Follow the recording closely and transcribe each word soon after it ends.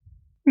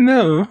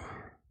No,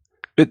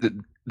 but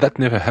that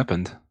never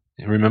happened.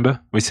 Remember,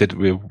 we said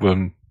we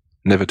were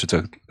never to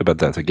talk about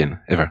that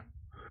again, ever.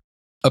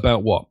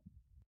 About what?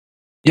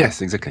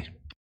 Yes, exactly.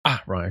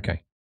 Ah, right,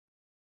 okay.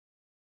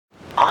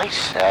 I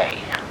say,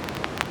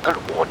 an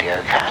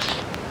audiocast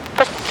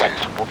for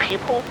sensible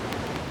people.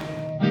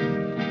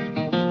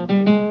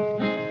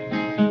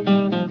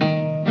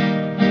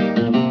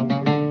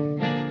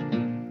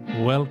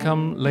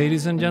 Welcome,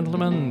 ladies and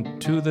gentlemen,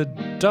 to the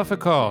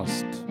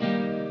Duffercast.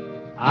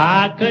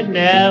 I could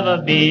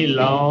never be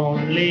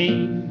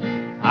lonely.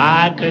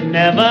 I could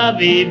never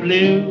be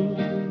blue.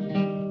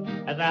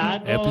 As I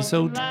go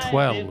Episode through life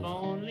 12. if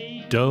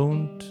only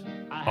Don't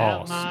I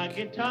have my ask.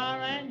 guitar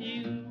and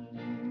you.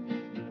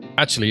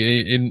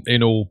 Actually,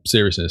 in all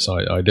seriousness,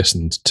 I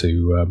listened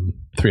to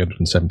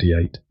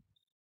 378,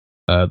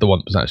 the one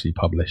that was actually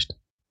published,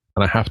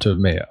 and I have to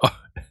admit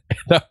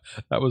that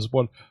was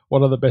one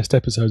of the best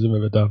episodes I've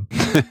ever done.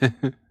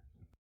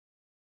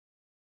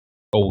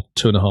 All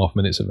 2.5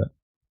 minutes of it.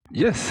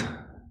 Yes.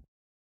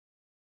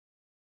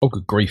 Oh,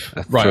 good grief!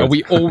 That's Right, right. are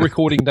we all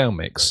recording down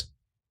mix?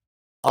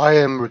 I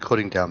am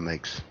recording down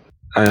mix.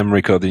 I am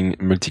recording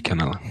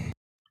multi-channel.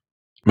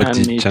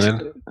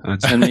 Multi-channel?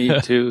 And me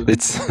too.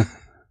 It's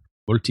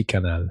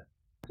Multicanal.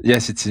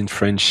 yes, it's in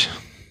French.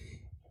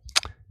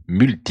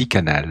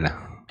 Multi-canal.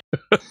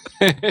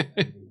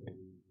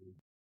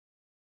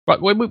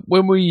 Right,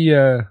 when we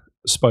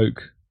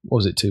spoke, what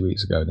was it, 2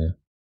 weeks ago now?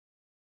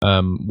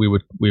 We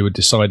were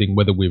deciding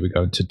whether we were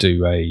going to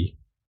do a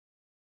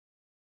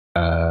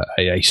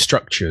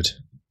structured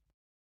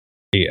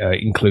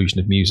inclusion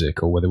of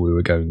music, or whether we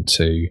were going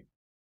to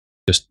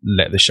just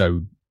let the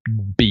show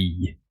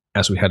be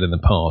as we had in the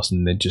past,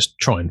 and then just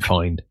try and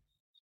find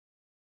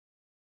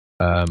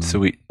So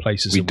we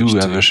places. we in do which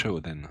have to- a show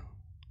then.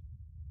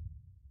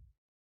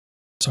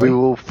 Sorry? We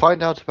will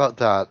find out about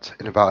that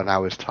in about an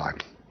hour's time.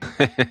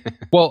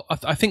 Well,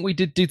 I think we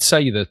did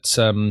say that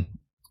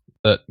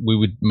that we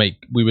would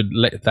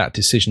let that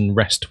decision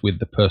rest with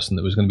the person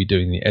that was going to be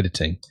doing the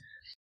editing.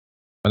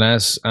 And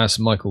as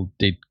Michael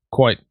did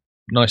quite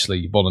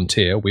nicely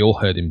volunteer, we all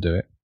heard him do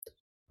it.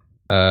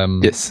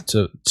 Yes.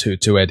 To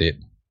edit,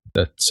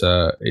 that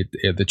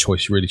the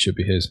choice really should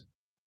be his.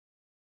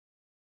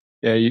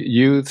 Yeah,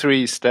 you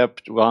three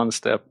stepped one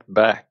step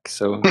back,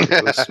 so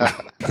it was,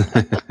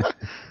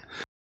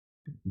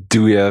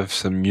 Do we have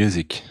some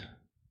music?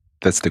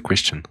 That's the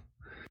question.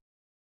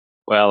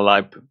 well,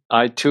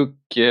 I took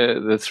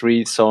the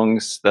 3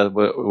 songs that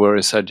were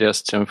a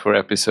suggestion for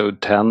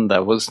episode 10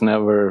 that was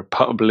never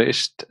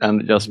published,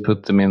 and just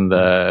put them in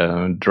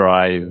the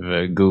Drive,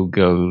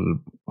 Google.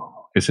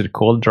 Is it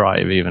called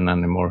Drive even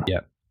anymore?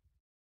 Yeah.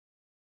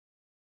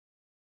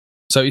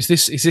 So is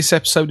this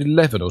episode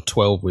 11 or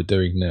 12 we're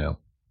doing now?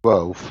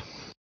 12.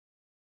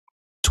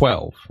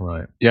 12,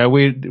 right? Yeah,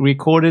 we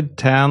recorded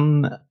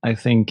 10, I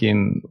think,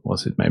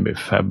 was it maybe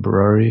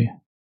February?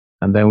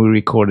 And then we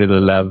recorded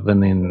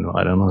 11 in,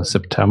 I don't know,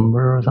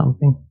 September or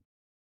something.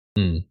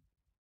 Hmm.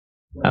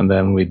 And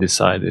then we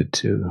decided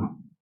to,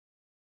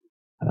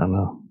 I don't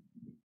know.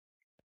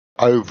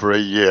 Over a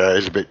year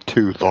is a bit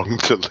too long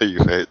to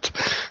leave it.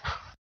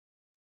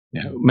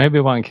 Yeah,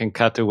 maybe one can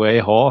cut away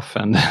half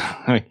and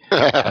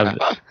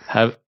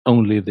have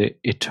only the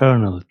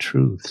eternal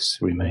truths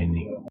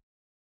remaining.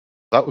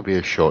 That would be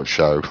a short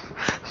show.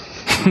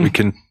 We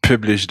can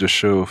publish the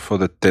show for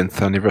the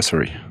 10th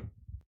anniversary.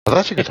 Well,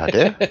 that's a good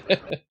idea.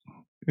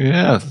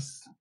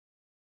 Yes.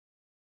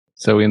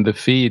 So in the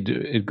feed,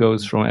 it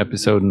goes from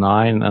episode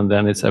 9, and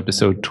then it's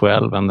episode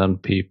 12, and then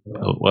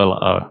people,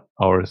 well,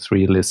 our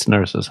 3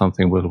 listeners or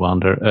something will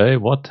wonder, hey,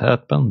 what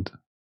happened?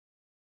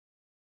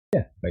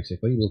 Yeah,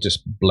 basically, we'll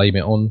just blame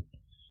it on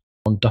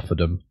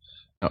Dufferdom.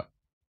 Now,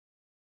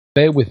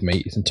 bear with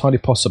me; it's entirely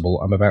possible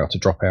I'm about to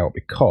drop out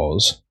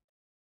because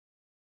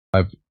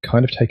I've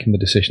kind of taken the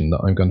decision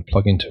that I'm going to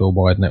plug into a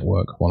wired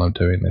network while I'm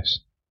doing this,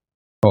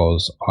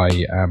 because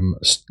I am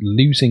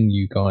losing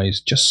you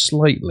guys just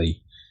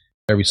slightly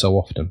very so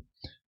often.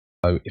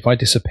 So if I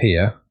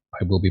disappear,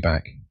 I will be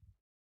back.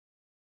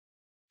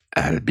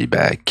 I'll be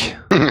back.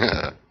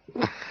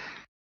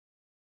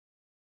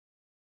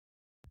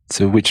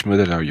 So which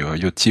model are you? Are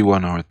you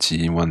T1 or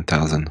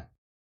T1000?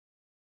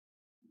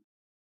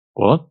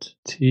 What?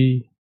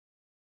 T?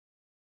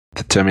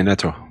 The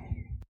Terminator.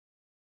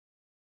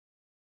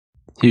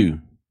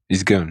 Hugh,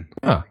 he's gone.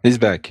 Ah. He's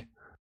back.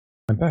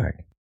 I'm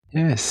back.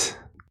 Yes.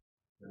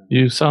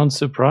 You sound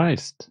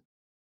surprised.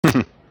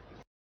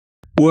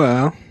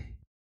 Well,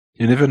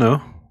 you never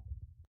know.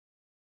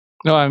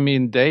 No, I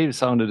mean, Dave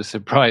sounded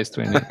surprised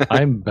when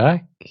I'm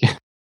back.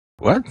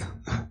 What?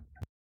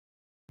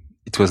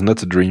 It was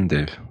not a dream,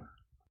 Dave.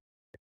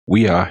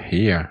 We are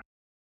here.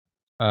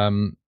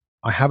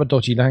 I have a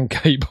dodgy LAN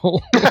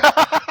cable.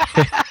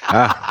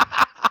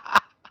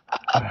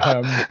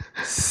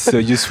 So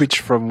you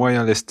switch from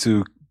wireless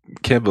to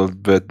cable,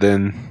 but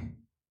then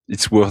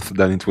it's worse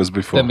than it was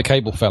before. Then the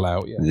cable fell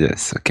out. Yeah.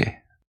 Yes, okay.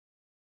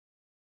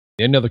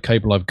 The only other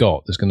cable I've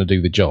got that's going to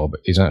do the job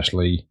is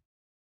actually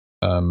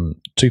 2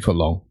 foot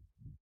long.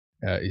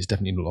 It's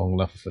definitely not long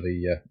enough for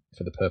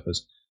the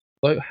purpose.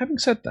 So, having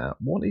said that,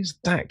 what is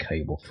that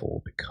cable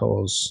for?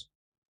 Because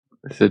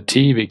It's a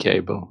TV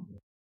cable.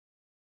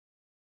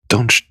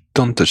 Don't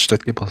touch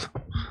that cable.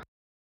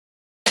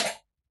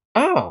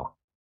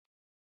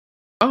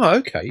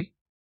 Okay.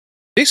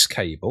 This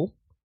cable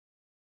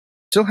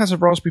still has a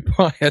Raspberry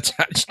Pi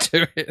attached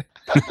to it.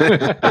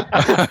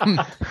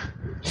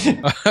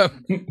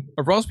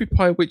 A Raspberry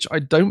Pi which I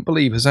don't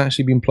believe has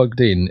actually been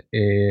plugged in,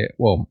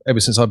 ever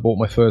since I bought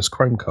my first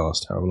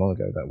Chromecast, however long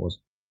ago that was.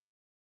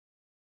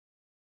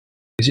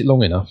 Is it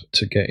long enough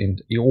to get in?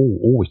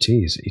 Oh, it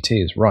is. It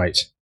is. Right.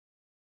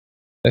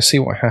 Let's see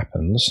what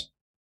happens.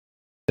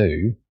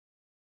 Do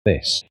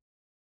this.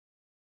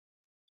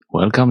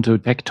 Welcome to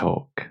Tech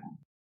Talk.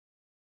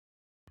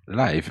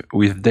 Live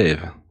with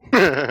Dave.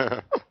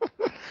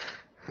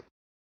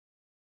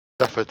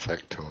 Duffer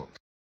Tech Talk.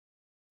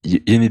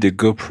 You need a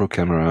GoPro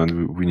camera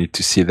and we need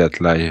to see that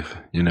live,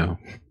 you know.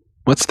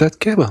 What's that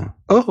cable?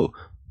 Oh,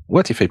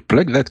 what if I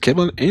plug that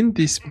cable in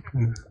this?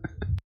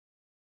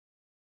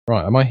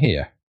 Right, am I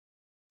here?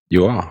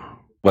 You are.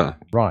 Well,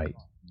 Right.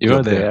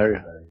 You're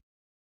there.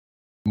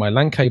 My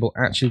LAN cable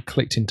actually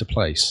clicked into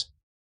place.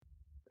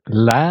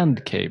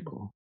 Land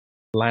cable.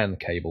 LAN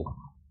cable.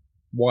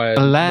 Wired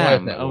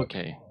LAN. network.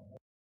 Okay.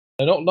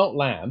 No, not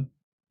LAN.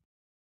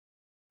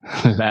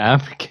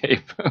 LAN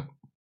cable.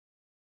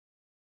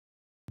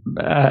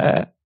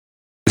 Bah.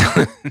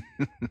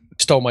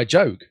 Stole my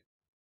joke.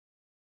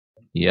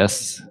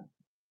 Yes.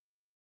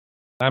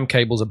 LAN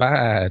cables are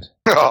bad.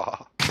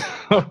 Oh,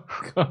 Oh,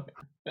 God.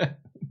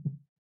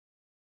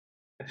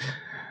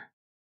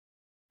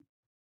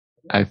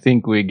 I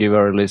think we give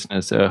our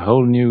listeners a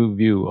whole new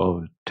view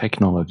of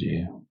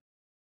technology.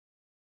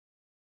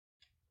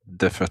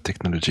 Duffer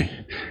technology.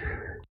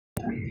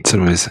 It's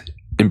always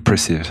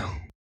impressive.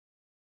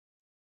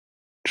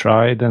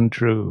 Tried and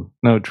true.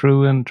 No,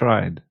 true and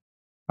tried.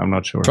 I'm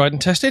not sure. Tried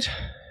and tested?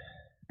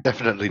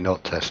 definitely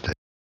not tested.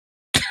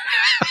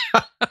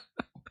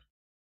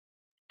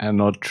 And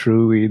not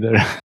true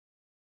either.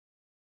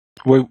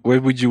 Why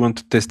would you want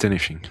to test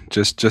anything?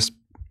 Just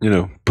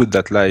put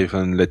that live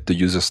and let the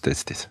users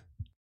test it.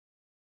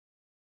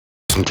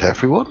 Isn't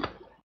everyone?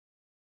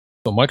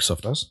 What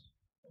Microsoft does.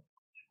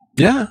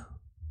 Yeah,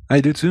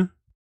 I do too.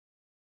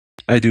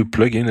 I do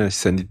plugin. I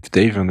send it to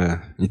Dave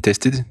and he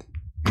tested it.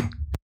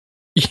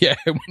 Yeah,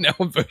 we're now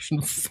on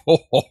version 4.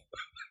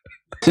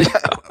 Yeah,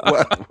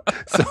 well,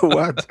 so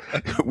what?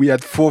 We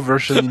had 4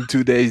 versions in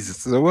 2 days.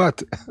 So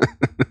what?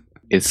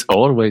 It's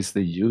always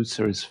the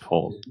user's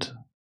fault.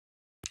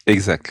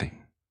 Exactly.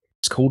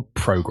 It's called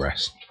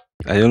progress.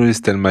 I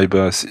always tell my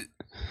boss,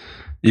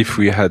 if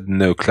we had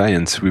no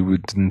clients, we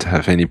wouldn't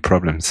have any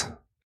problems.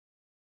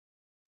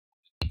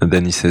 And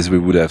then he says we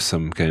would have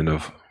some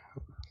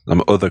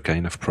other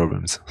kind of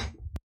problems.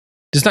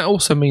 Does that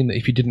also mean that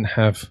if you didn't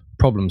have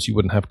problems, you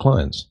wouldn't have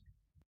clients?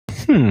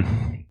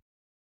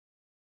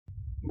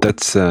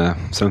 That's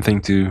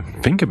something to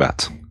think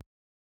about.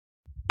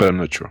 But I'm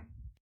not sure.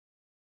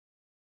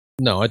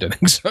 No, I don't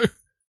think so.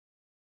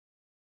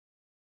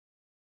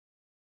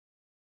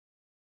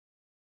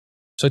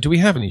 So do we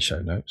have any show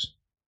notes?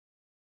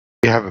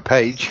 You have a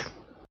page.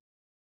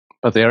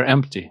 But they are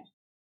empty.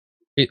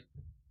 I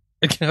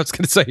was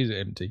going to say, is it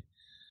empty?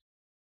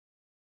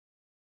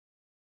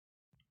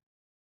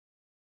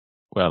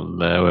 Well,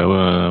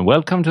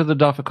 welcome to the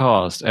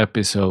Duffercast,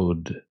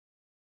 episode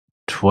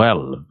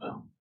 12.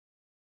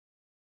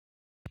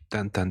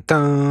 Dun dun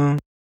dun.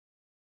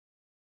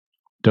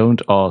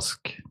 Don't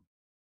ask.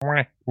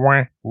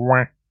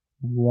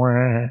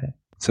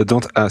 So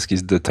Don't Ask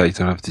is the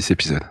title of this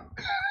episode.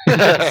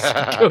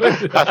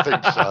 I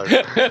think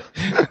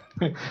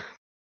so.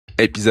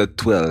 Episode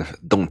 12,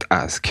 Don't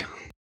Ask.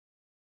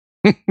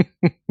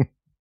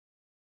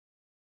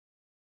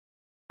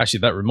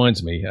 Actually, that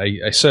reminds me,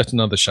 a certain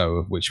other show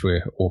of which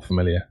we're all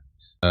familiar,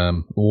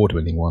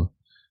 award-winning one,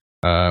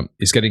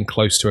 is getting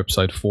close to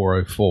episode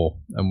 404,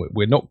 and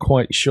we're not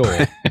quite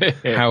sure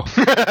how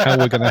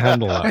we're going to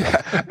handle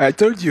that. I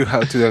told you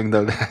how to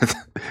handle that.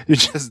 You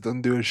just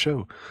don't do a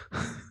show.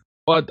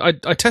 Well, I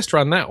test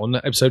ran that on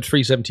episode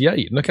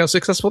 378, and look how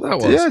successful that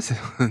was. Yes,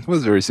 it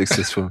was very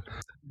successful.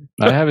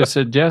 I have a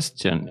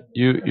suggestion.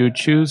 You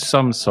choose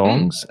some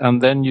songs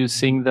and then you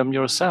sing them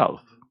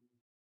yourself.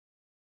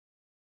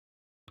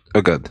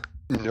 Oh God.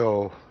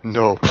 No,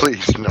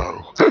 please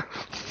no.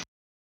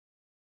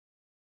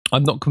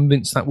 I'm not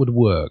convinced that would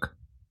work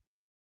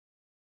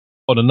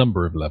on a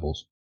number of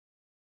levels.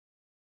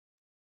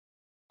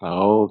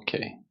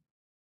 Okay.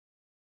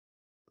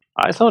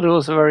 I thought it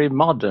was a very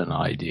modern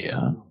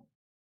idea.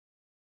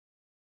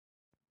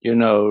 You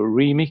know,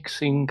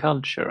 remixing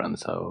culture and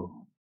so.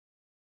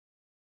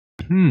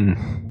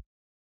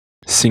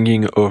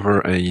 Singing over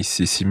a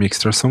CC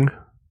Mixter song?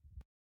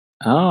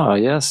 Ah,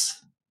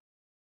 yes.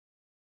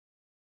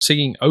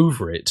 Singing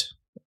over it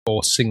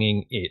or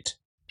singing it?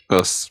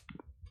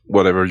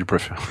 Whatever you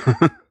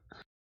prefer.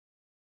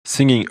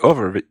 Singing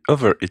over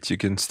it, you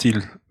can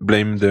still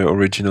blame the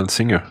original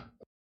singer.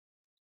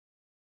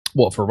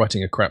 What, for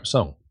writing a crap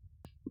song?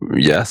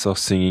 Yes, or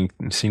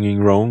singing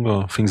wrong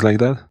or things like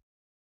that.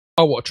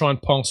 I want to try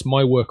and pass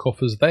my work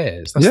off as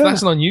theirs.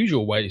 That's an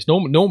unusual way. It's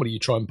normally you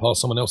try and pass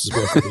someone else's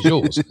work off as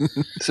yours.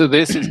 So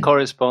this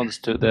corresponds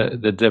to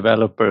the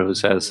developer who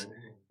says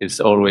it's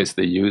always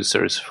the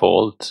user's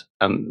fault,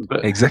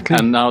 Exactly.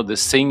 And now the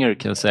singer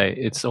can say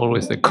it's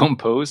always the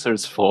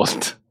composer's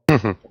fault.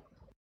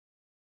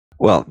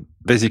 Well,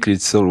 basically,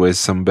 it's always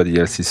somebody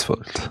else's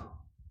fault.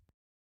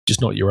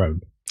 Just not your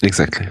own.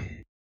 Exactly.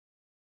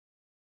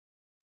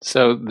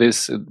 So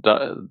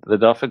the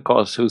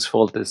Duffercast, whose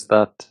fault is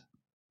that?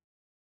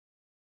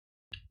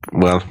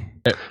 Well,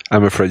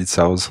 I'm afraid it's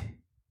ours.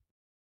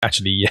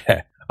 Actually,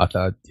 yeah. I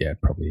thought, yeah,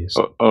 it probably is.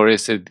 Or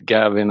is it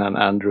Gavin and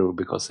Andrew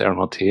because they're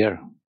not here?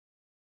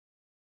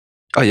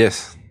 Oh,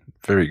 yes.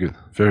 Very good.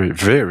 Very,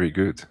 very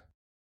good.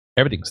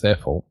 Everything's their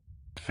fault.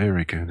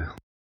 Very good.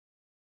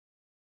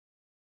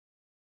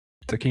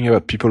 Talking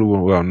about people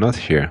who are not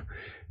here.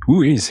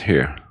 Who is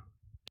here?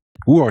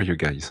 Who are you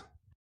guys?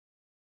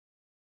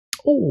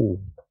 Oh,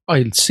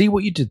 I see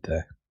what you did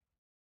there.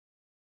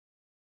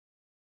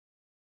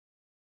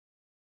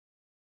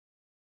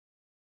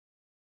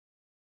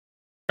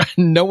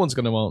 No one's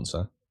going to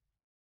answer.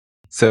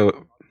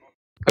 So,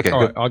 okay.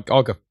 All right,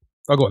 I'll go.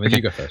 I'll go on, then Okay.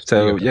 you go first.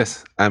 So, You go first.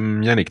 yes,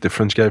 I'm Yannick, the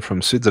French guy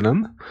from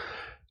Switzerland.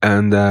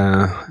 And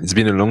it's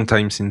been a long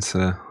time since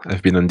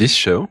I've been on this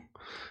show.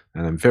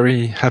 And I'm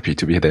very happy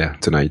to be there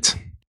tonight.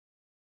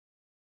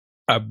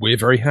 We're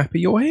very happy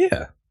you're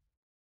here.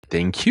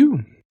 Thank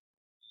you.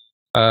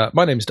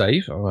 My name's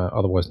Dave,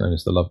 otherwise known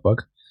as the Love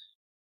Bug.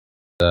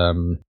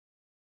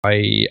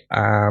 I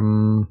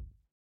am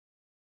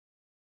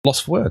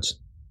lost for words.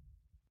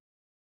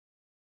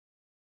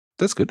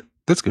 That's good.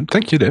 That's good.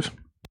 Thank you, Dave.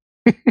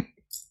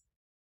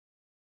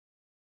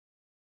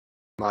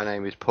 My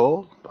name is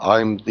Paul.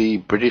 I'm the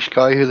British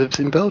guy who lives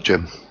in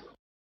Belgium.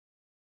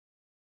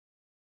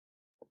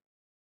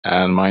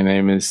 And my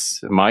name is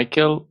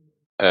Michael,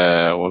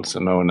 also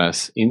known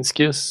as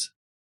Inskius,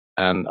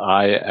 and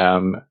I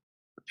am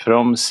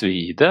from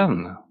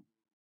Sweden.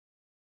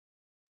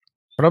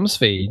 From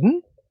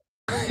Sweden?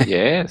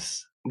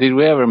 Yes. Did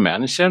we ever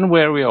mention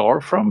where we are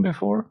from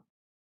before?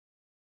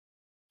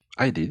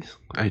 I did.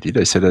 I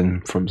said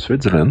I'm from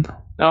Switzerland.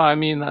 No, I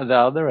mean the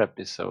other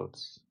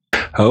episodes.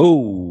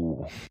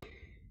 Oh,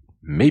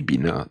 maybe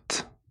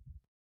not.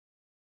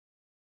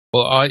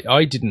 Well,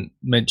 I didn't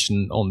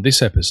mention on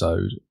this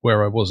episode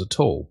where I was at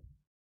all.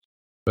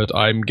 But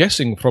I'm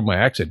guessing from my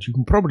accent, you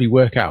can probably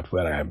work out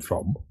where I am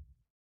from.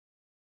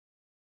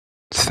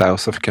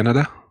 South of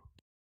Canada?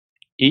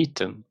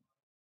 Eton.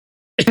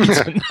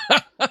 Eton.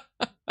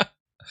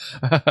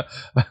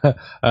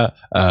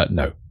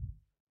 No.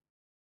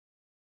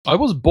 I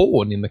was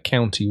born in the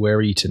county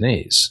where Eton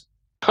is.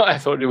 I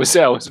thought it was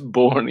I was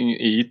born in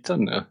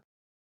Eton.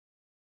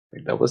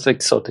 That was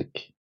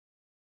exotic.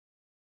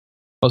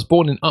 I was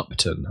born in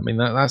Upton. I mean,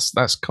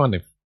 that's kind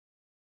of...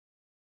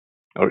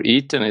 Or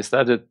Eton, is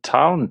that a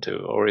town too,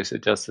 or is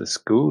it just a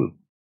school?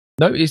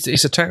 No, it's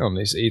a town.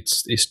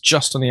 It's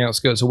just on the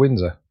outskirts of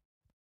Windsor.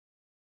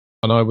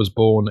 And I was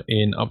born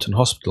in Upton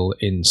Hospital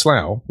in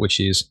Slough, which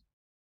is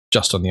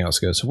just on the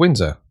outskirts of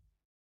Windsor.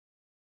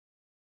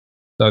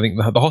 So I think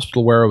the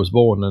hospital where I was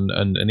born and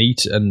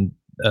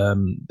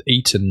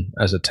Eton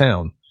as a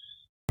town,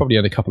 probably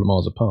only a couple of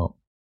miles apart.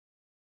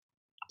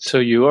 So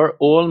you are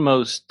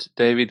almost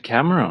David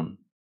Cameron.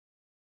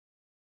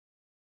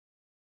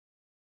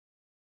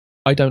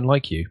 I don't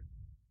like you.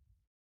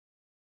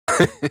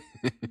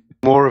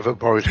 More of a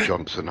Boris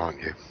Johnson,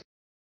 aren't you?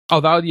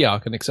 Oh, yeah, I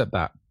can accept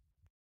that.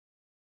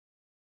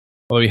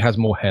 Although he has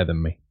more hair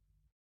than me.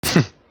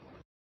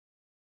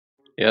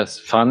 Yes,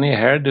 funny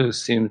hairdo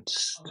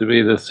seems to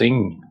be the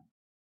thing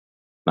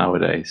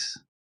nowadays.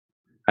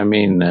 I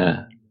mean,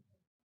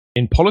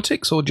 In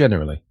politics or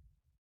generally?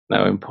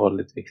 no, in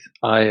politics.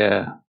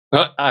 I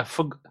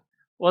forgot.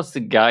 What's the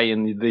guy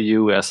in the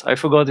US? I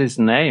forgot his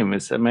name.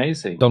 It's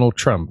amazing. Donald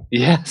Trump.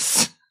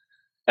 Yes.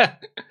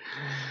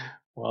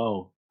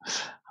 Wow.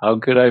 How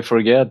could I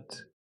forget?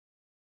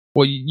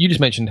 Well, you just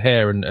mentioned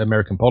hair and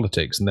American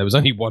politics, and there was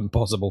only one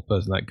possible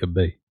person that could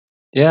be.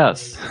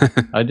 Yes.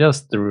 I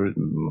just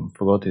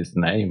forgot his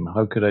name.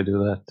 How could I do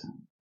that?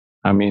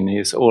 I mean,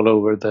 he's all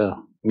over the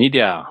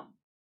media.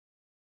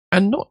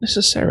 And not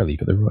necessarily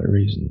for the right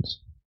reasons.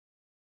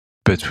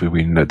 But we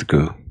will not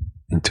go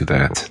into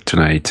that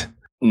tonight.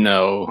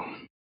 No.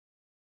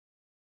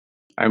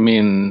 I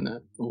mean,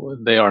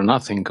 they are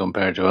nothing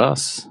compared to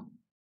us.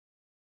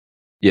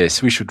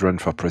 Yes, we should run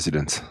for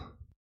president.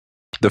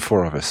 The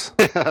four of us.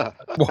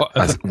 What?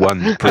 As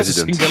one As a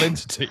president. single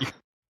entity.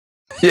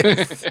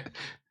 Yes.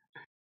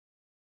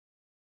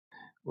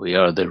 We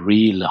are the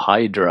real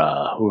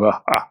Hydra.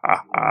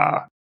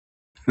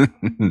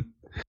 The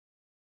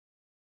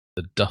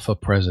Duffer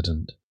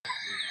president.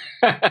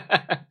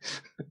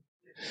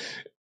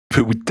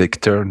 We would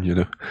take turn, you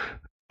know.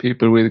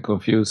 People will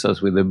confuse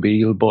us with the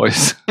Beale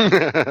Boys.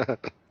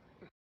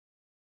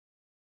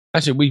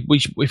 Actually,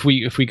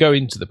 if we go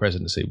into the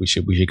presidency, we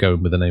should go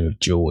in with the name of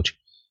George,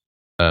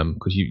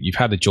 because you've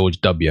had a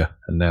George W,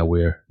 and now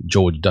we're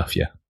George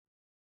Duffia.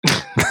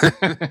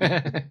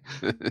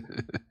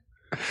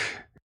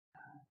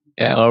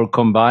 Yeah, our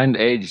combined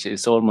age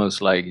is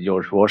almost like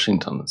George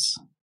Washington's.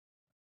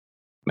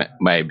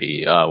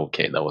 Maybe.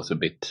 Okay, that was a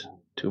bit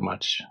too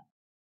much.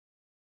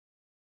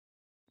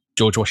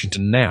 George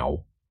Washington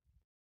now.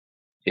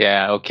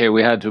 Yeah, okay,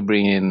 we had to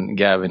bring in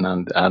Gavin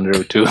and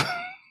Andrew too.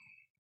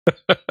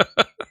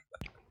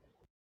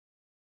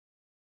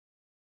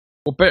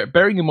 Well,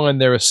 bearing in mind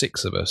there are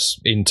 6 of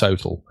us in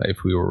total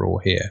if we were all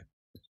here,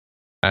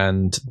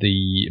 and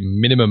the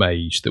minimum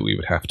age that we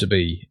would have to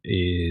be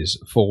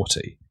is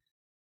 40,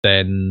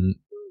 then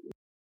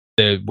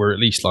there were at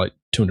least like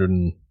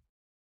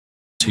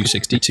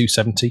 260,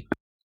 270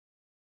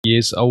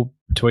 years old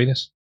between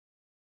us.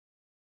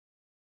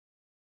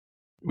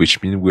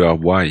 Which means we are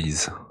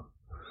wise.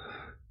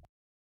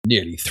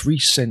 Nearly 3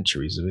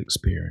 centuries of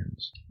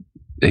experience.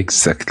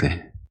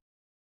 Exactly.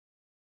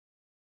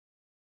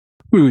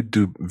 We would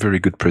do very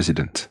good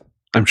president,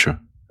 I'm sure.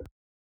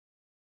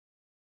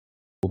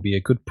 Will be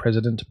a good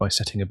president by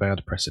setting a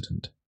bad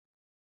precedent.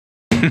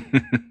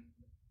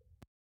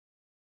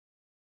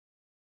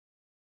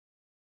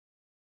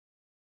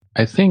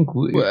 I think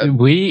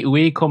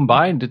we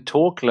combined to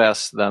talk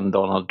less than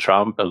Donald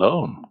Trump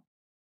alone,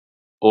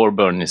 or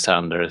Bernie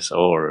Sanders,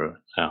 or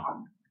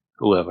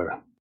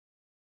whoever.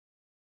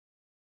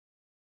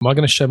 Am I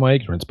going to show my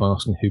ignorance by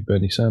asking who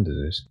Bernie Sanders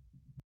is?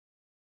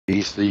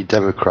 He's the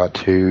Democrat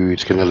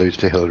who's going to lose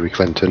to Hillary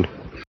Clinton.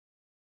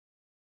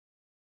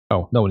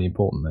 Oh, no one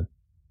important then.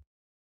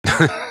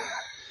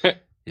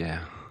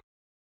 Yeah.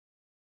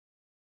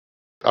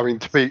 I mean,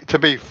 to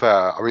be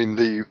fair, I mean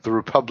the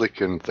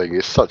Republican thing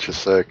is such a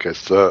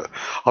circus that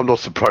I'm not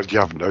surprised you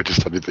haven't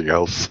noticed anything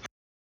else.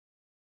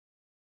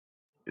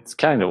 It's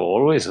kind of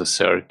always a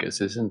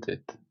circus, isn't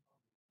it?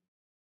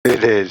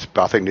 It is,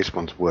 but I think this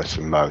one's worse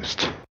than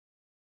most.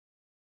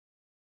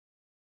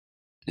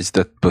 Is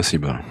that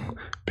possible?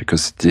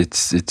 Because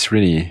it's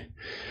really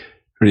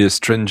a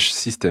strange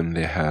system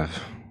they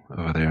have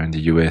over there in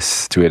the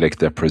US to elect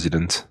their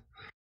president.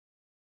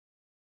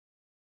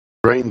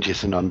 Range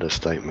is an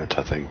understatement,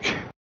 I think.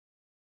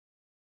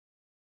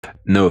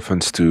 No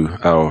offense to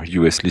our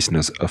US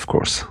listeners, of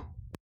course.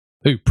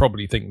 Who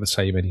probably think the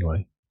same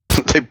anyway.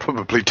 They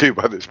probably do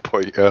by this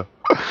point, yeah.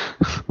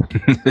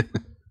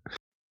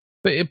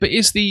 But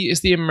is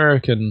the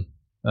American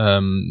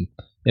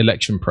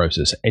election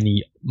process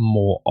any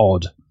more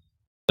odd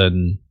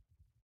than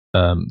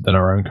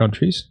our own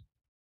countries?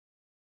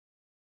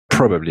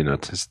 Probably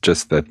not. It's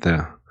just that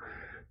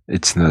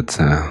it's not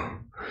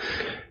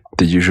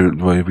the usual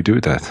way we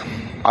do that.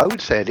 I would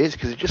say it is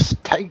because it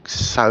just takes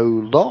so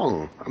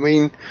long. I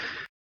mean,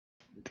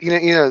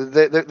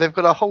 they've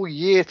got a whole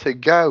year to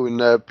go, and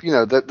they're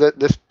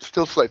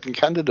still selecting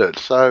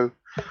candidates. So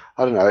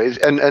I don't know.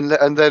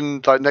 And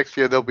then like next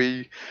year they'll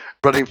be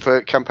running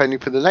for campaigning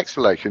for the next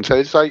election. So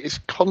it's like it's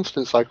a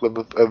constant cycle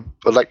of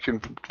election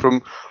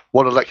from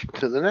one election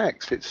to the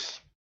next.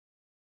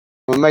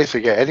 I'm amazed to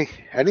get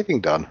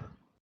anything done.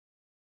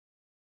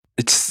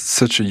 It's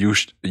such a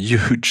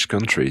huge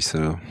country,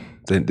 so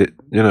it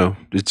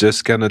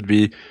just cannot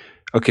be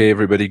okay.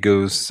 Everybody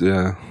goes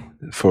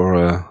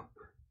for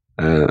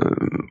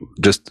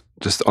just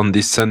on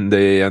this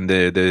Sunday, and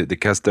they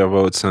cast their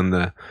votes,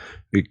 and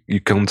you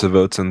count the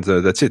votes, and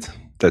that's it.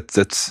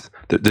 That's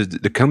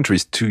the country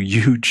is too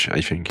huge,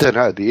 I think. I don't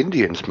know. The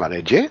Indians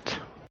manage it.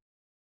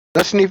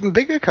 That's an even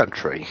bigger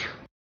country.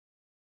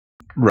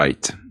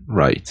 Right.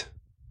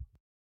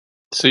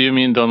 So you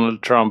mean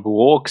Donald Trump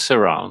walks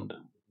around?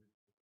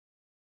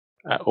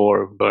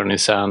 Or Bernie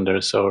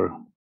Sanders or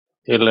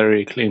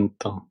Hillary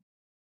Clinton?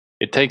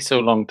 It takes so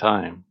long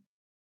time.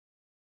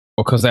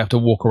 Because they have to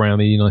walk around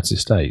the United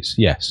States.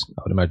 Yes,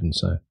 I would imagine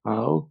so.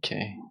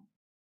 Okay.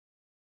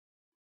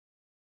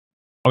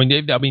 I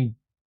mean,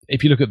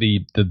 if you look at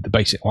the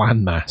basic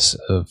landmass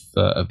of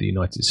the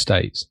United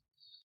States,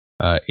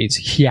 it's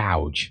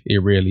huge.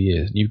 It really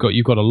is. You've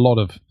got a lot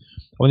of.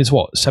 I mean, it's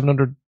what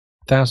 700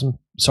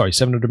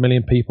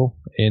 million people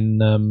in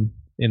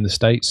the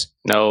States.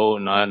 No.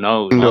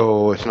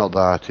 No, it's not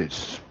that.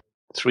 It's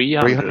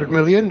 300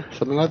 million,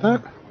 something like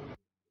that.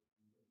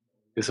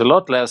 It's a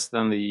lot less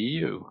than the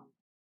EU.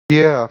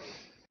 Yeah.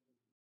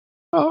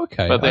 Oh,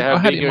 okay. But they have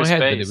I had it in my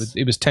head space. that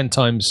it was 10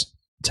 times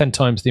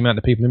the amount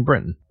of people in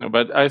Britain.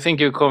 But I think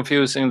you're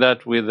confusing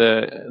that with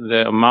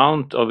the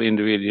amount of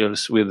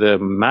individuals with the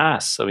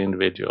mass of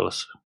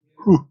individuals.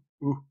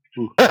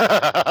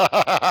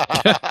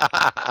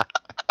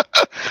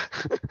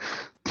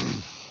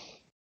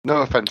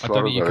 No offense I to don't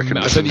our think you American can.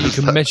 I don't think you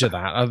listeners. can measure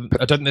that. I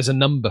don't think there's a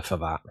number for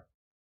that.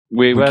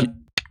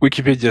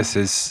 Wikipedia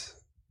says.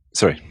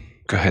 Sorry,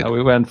 go ahead.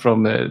 We went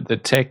from the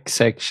tech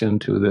section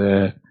to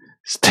the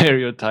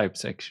stereotype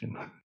section.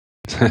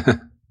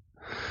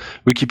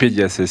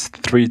 Wikipedia says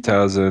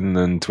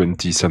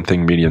 3,020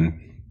 something million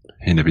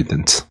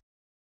inhabitants.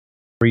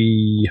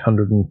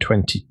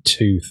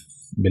 322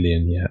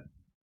 million. Yeah.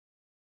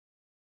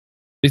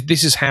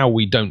 This is how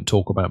we don't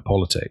talk about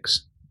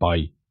politics,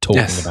 by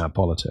talking about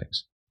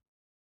politics.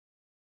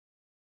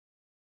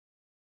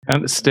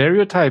 And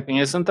stereotyping,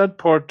 isn't that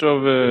part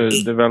of a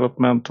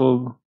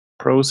developmental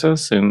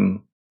process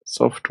in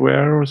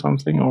software or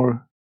something,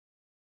 or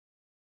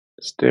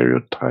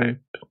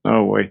stereotype?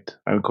 No, wait,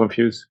 I'm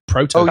confused. Oh,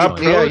 Prototype.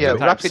 yeah.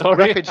 Prototype,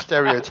 Rapid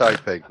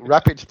stereotyping.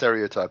 Rapid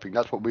stereotyping.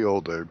 That's what we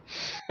all do.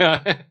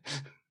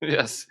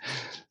 Yes,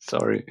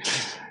 sorry.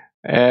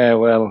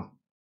 Well,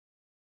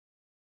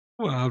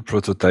 Well,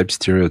 prototype,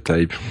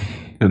 stereotype.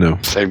 You know.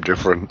 Same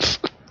difference.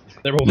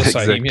 They're all the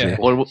same, Exactly. yeah.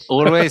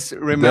 always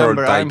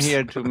remember, I'm types.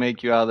 here to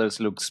make you others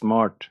look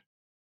smart.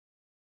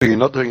 You're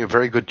not doing a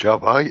very good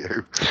job, are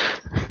you?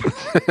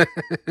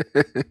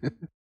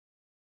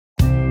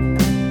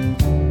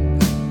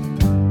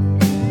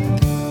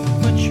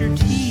 Put your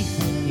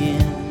teeth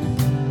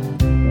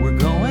in. We're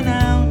going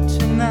out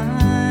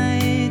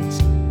tonight.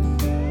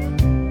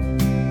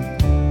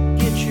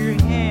 Get your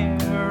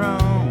hair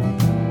on.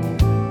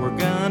 We're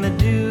gonna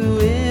do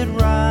it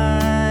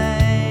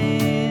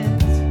right.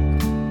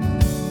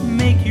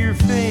 Make your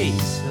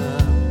face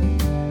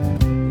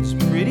up as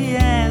pretty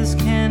as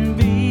can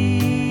be.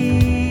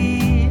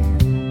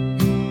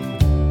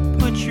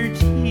 Put your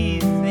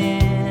teeth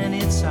in.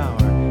 It's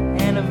our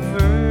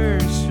anniversary.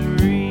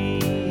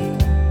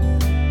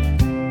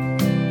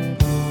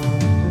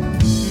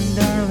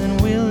 Darling,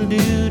 we'll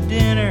do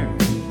dinner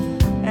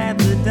at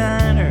the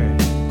diner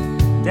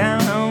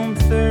down on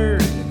 3rd.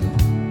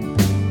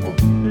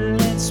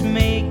 Let's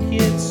make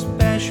it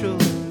special,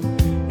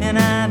 and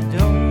I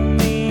don't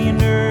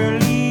mean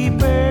early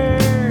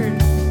bird.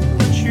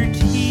 Put your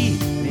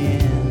teeth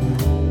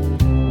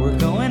in. We're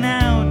going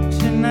out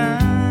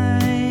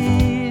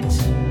tonight.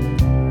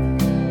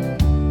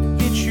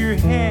 Get your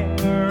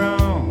hair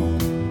on.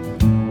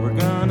 We're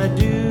gonna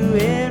do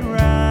it right.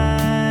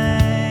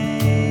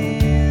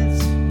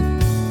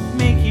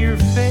 Make your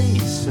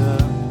face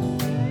up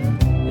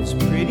as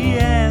pretty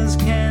as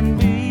can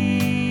be.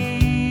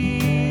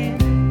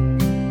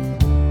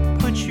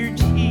 Put your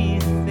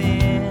teeth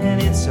in.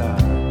 It's our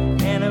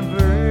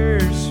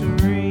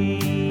anniversary.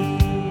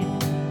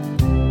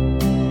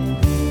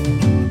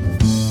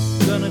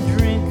 Gonna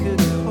drink a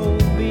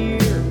cold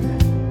beer,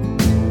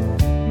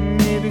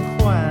 maybe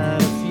quite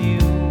a few.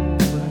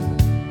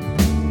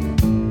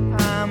 I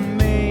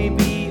may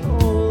be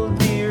old,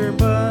 dear,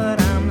 but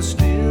I'm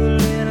still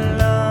in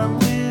love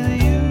with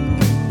you.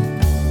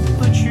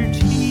 Put your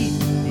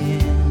teeth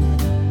in.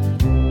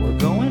 We're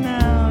going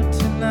out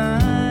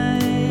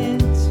tonight.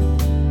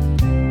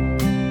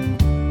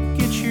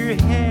 Get your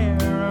hair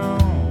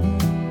on.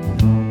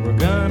 We're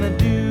gonna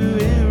do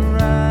it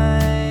right.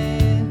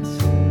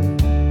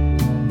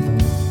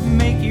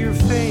 Make your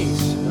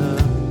face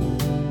up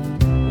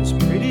as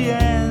pretty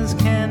as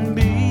can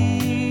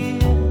be.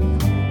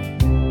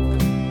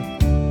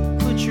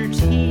 Put your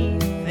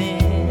teeth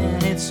in.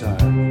 It's our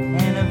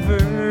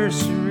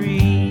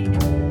anniversary.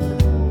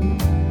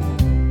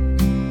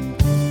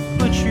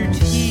 Put your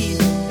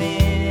teeth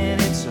in.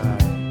 It's our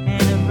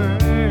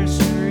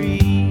anniversary.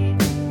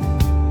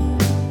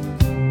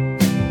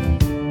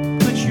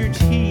 Put your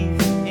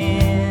teeth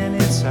in.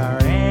 It's our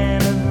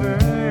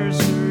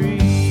anniversary.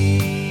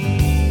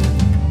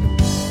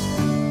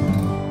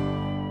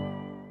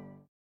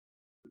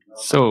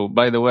 So,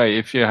 by the way,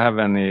 if you have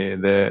any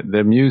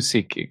the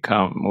music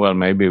well,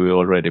 maybe we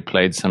already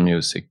played some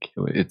music.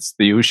 It's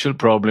the usual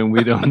problem,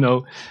 we don't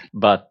know.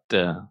 But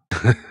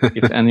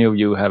if any of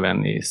you have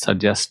any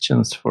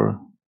suggestions for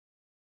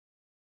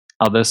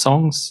other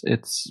songs,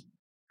 it's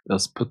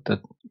just put that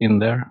in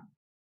there.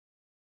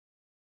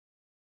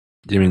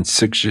 Do you mean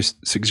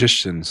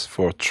suggestions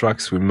for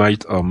tracks we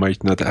might or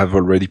might not have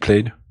already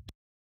played?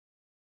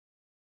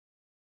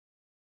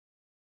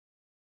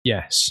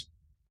 Yes.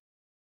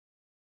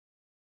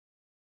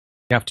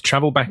 You have to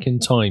travel back in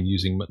time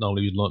using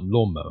McNally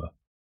lawnmower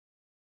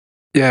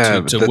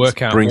Yeah, To that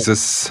work out brings what-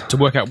 us. to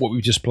work out what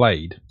we just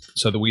played,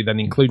 so that we then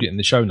include it in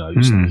the show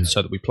notes,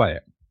 so that we play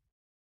it.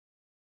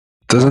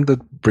 Doesn't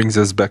that brings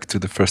us back to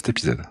the first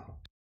episode?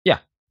 Yeah.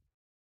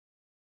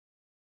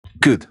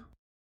 Good.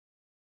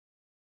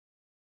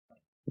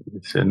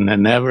 It's a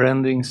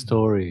never-ending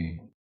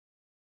story.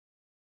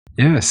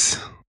 Yes.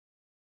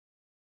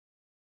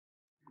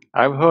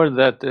 I've heard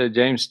that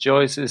James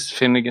Joyce's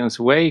Finnegan's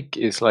Wake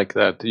is like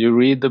that. You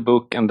read the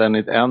book and then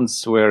it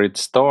ends where it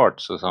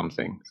starts or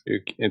something. So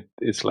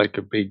it's like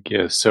a big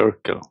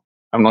circle.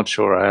 I'm not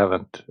sure. I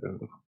haven't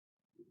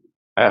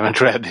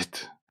read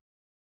it.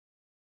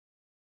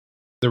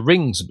 The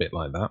Ring's a bit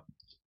like that.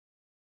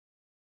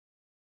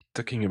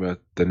 Talking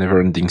about the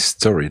never-ending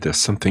story, there's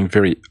something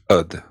very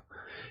odd.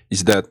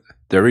 Is that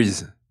there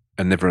is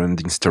a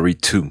never-ending story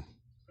 2.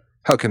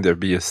 How can there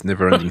be a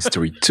never-ending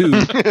story 2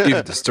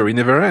 if the story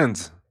never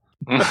ends?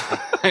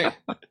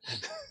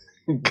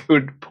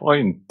 Good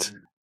point.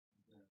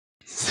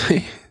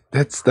 See,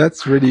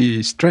 that's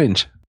really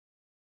strange.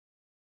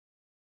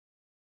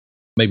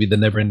 Maybe the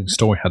Neverending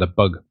Story had a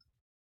bug.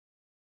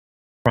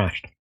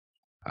 Crashed.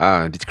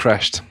 Ah, it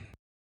crashed.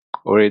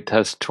 Or it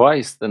has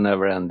twice the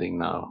never-ending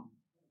now.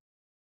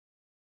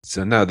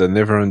 So now the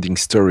never-ending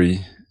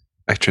story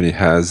actually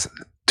has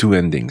 2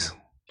 endings.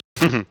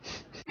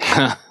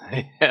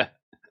 Yeah.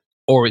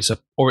 Or it's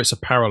a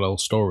parallel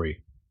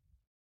story.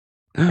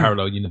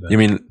 Parallel universe. You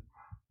mean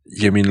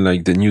You mean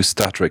like the new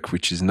Star Trek,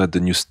 which is not the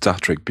new Star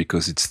Trek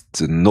because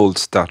it's an old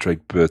Star Trek,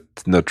 but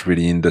not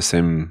really in the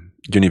same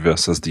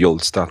universe as the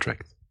old Star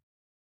Trek?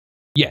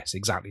 Yes,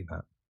 exactly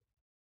that.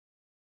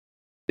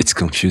 It's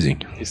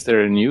confusing. Is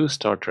there a new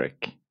Star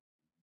Trek?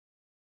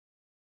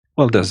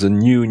 Well, there's a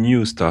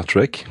new Star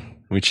Trek,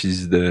 which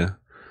is the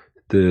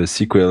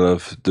sequel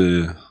of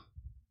the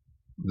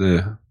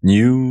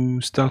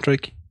new Star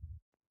Trek.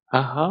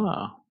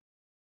 Aha.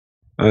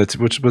 What's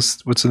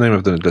the name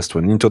of the last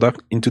one? Into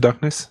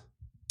Darkness?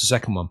 The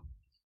second one.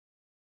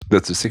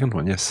 That's the second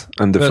one, yes.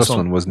 And the first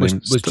one was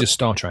named was just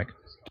Star Trek.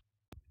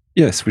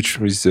 Yes, which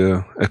was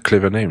a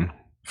clever name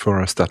for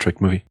a Star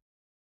Trek movie.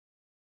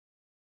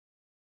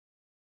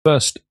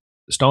 First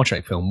Star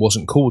Trek film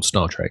wasn't called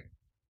Star Trek.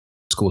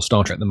 It's called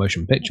Star Trek: The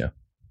Motion Picture.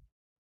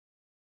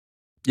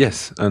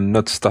 Yes, and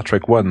not Star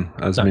Trek 1,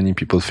 as many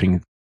people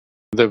think.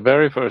 The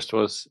very first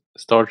was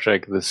Star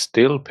Trek: The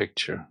Still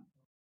Picture.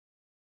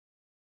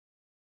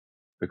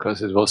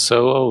 Because it was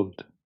so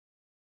old.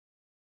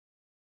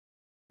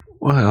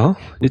 Well,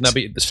 Wouldn't that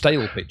be the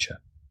stale picture?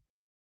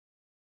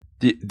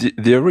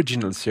 The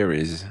original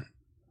series,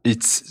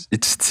 it's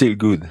still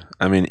good.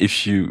 I mean,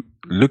 if you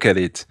look at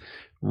it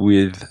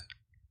with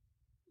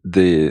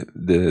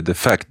the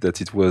fact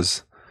that it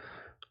was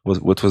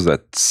what was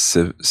that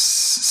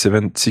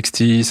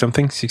 60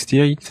 something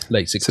 68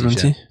 late 60s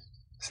 70 yeah.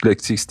 Late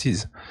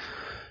 60s.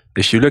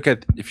 If you look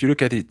at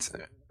it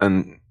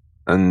and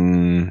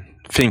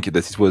think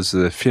that it was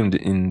filmed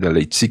in the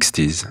late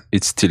 60s,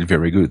 it's still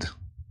very good.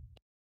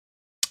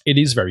 It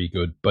is very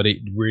good, but it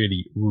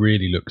really,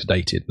 really looks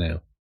dated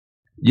now.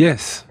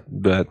 Yes,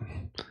 but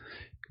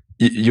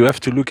you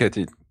have to look at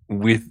it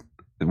with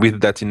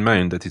that in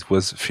mind, that it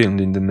was filmed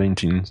in the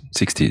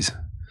 1960s.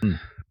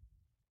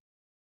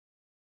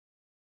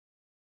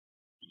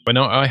 When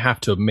I have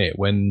to admit,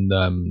 when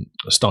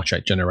Star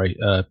Trek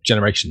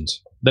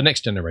Generations, the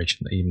next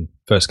generation even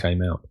first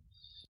came out,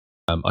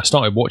 I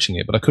started watching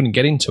it, but I couldn't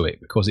get into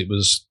it because it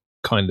was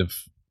kind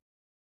of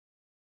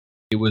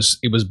it was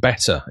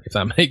better, if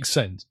that makes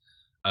sense,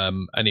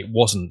 and it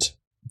wasn't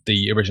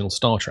the original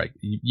Star Trek.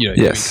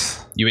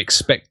 Yes, you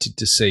expected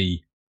to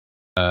see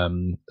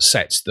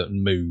sets that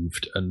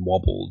moved and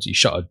wobbled. You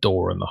shut a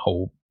door and the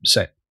whole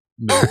set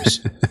moves,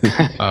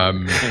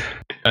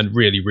 and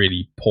really,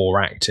 really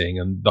poor acting,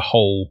 and the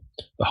whole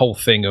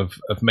thing of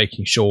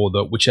making sure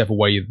that whichever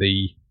way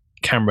the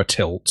camera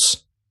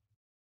tilts,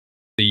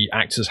 the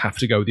actors have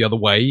to go the other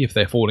way if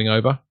they're falling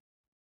over.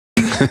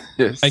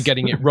 yes. And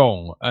getting it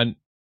wrong, and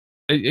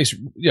it's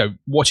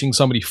watching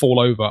somebody fall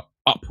over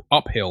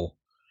uphill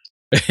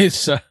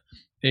is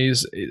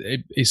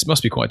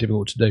must be quite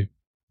difficult to do.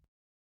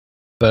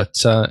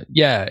 But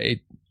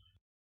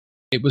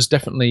it was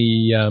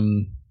definitely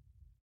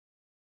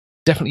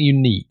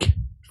unique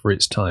for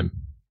its time.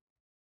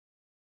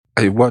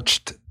 I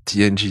watched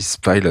TNG's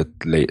pilot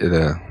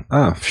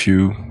a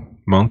few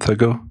months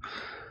ago,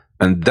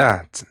 and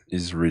that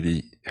is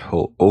really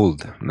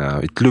old now.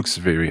 It looks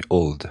very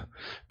old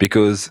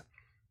because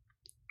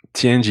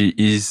TNG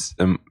is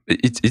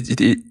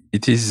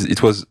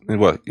it was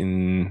what,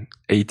 in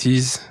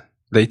 80s,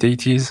 late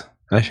 80s,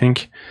 I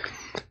think.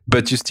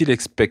 But you still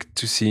expect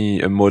to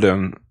see a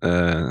modern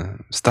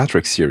Star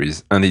Trek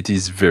series, and it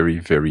is very,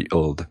 very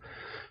old.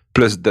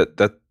 Plus, that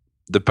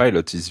the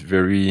pilot is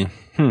very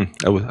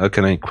how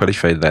can I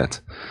qualify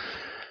that?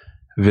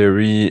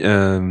 Very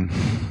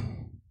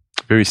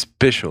very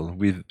special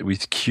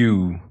with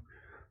Q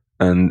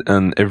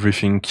and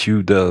everything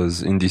Q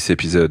does in this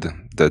episode.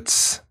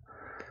 That's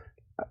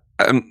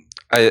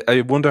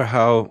I wonder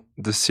how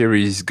the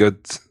series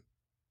got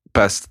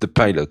past the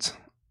pilot.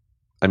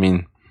 I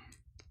mean,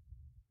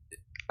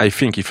 I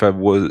think if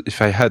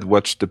I had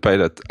watched the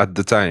pilot at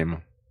the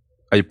time,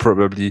 I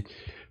probably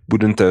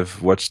wouldn't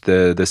have watched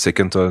the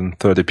second and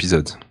third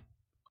episode.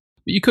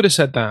 But you could have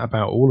said that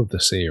about all of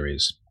the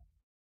series.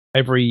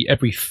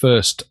 Every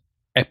first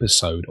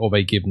episode of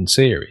a given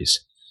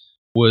series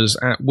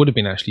would have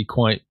been actually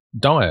quite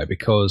dire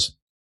because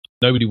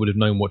nobody would have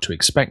known what to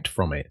expect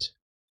from it.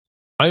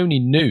 I only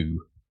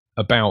knew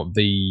about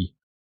the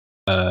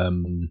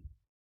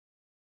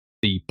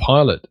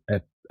pilot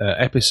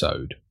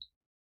episode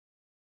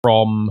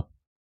from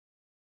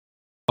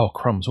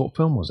crumbs. What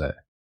film was it?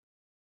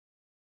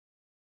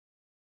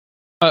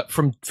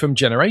 From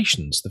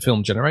Generations, the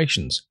film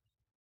Generations,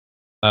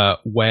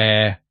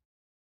 where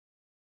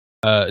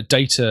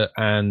Data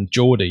and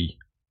Geordi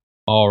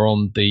are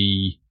on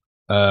the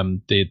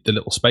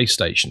little space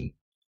station,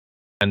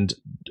 and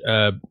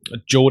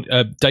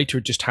Data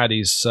had just had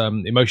his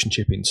emotion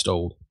chip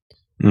installed.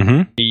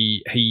 Mm-hmm.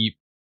 He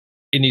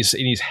in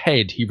his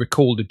head he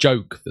recalled a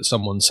joke that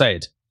someone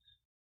said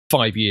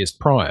 5 years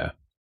prior,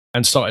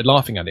 and started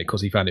laughing at it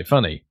because he found it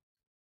funny.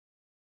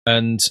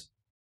 And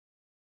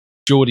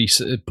Geordi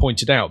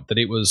pointed out that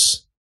that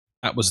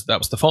was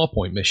the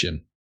Farpoint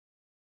mission,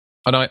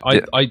 and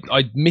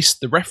I missed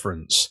the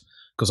reference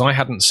because I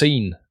hadn't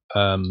seen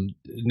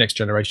Next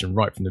Generation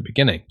right from the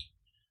beginning,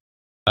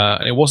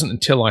 and it wasn't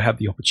until I had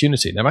the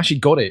opportunity, and I've actually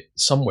got it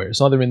somewhere.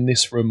 It's either in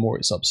this room or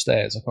it's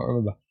upstairs. I can't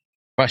remember.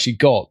 I've actually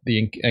got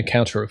the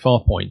Encounter at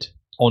Farpoint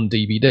on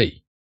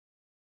DVD.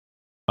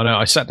 I know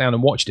I sat down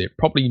and watched it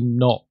probably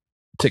not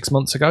 6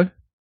 months ago.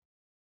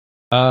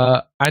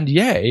 And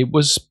yeah, it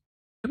was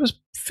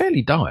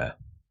fairly dire.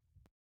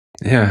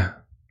 Yeah,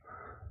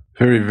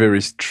 very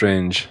very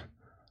strange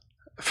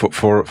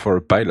for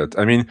a pilot.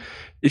 I mean,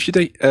 if you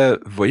take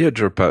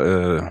Voyager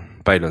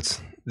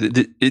pilots,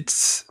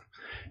 it's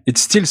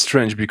still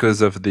strange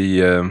because of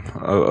the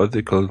how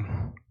they call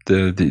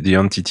the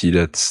entity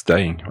that's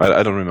dying.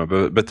 I don't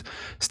remember, but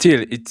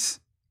still, it's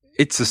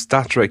a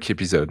Star Trek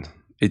episode.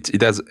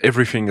 It has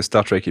everything a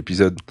Star Trek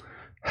episode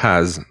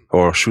has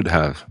or should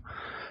have.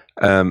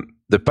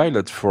 The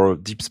pilot for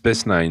Deep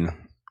Space Nine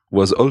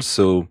was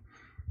also,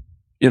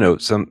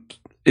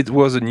 it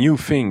was a new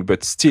thing,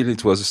 but still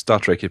it was a Star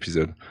Trek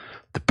episode.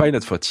 The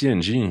pilot for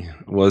TNG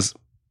was,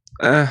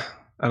 I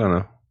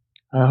don't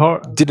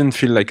know. Didn't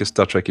feel like a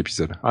Star Trek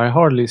episode. I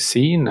hardly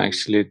seen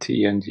actually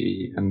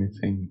TNG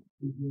anything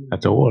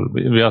at all.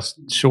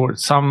 Just short,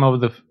 some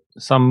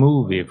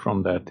movie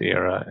from that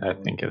era I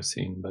think I've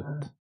seen,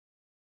 but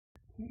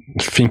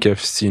I think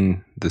I've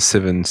seen the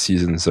 7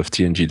 seasons of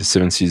TNG, the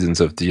 7 seasons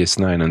of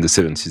DS9, and the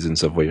 7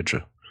 seasons of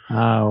Voyager.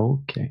 Ah,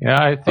 okay.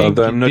 Yeah, I think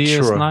I'm not DS9.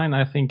 sure.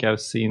 I think I've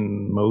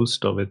seen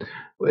most of it.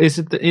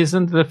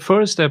 Isn't the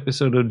first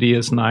episode of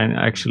DS9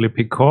 actually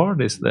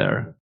Picard is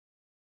there?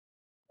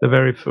 The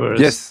very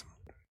first.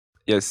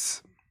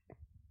 Yes.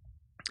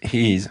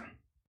 He is.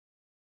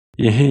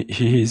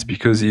 He is,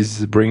 because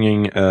he's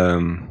bringing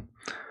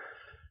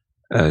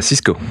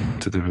Cisco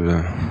to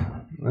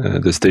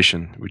the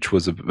station, which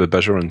was a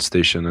Bajoran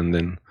station, and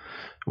then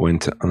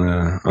went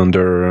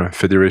under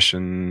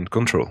Federation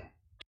control.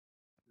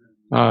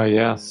 Ah,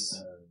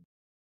 yes.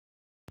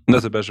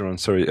 Not a Bajoran,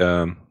 sorry.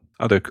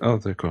 How they're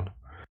called?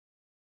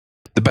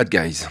 The bad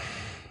guys.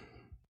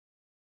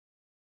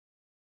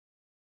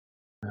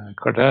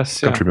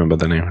 Cardassian. Can't remember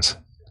the names.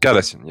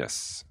 Cardassian,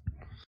 yes.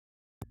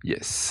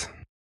 Yes.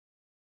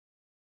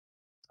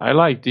 I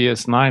like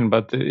DS9,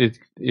 but it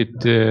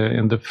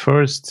in the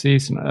first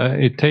season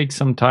it takes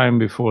some time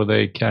before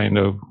they kind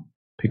of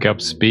pick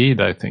up speed,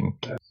 I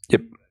think.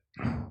 Yep.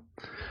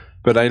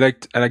 But I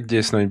like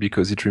DS9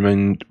 because it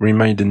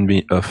reminded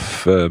me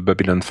of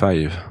Babylon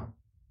 5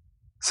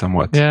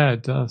 somewhat. Yeah,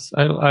 it does.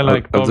 I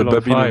like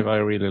Babylon 5. I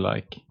really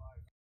like.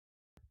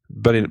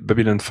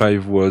 Babylon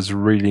 5 was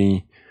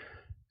really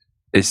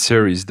a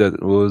series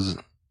that was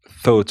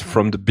thought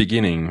from the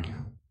beginning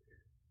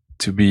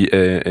to be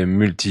a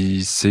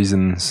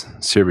multi-season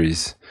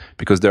series,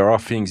 because there are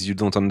things you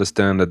don't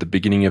understand at the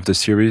beginning of the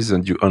series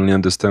and you only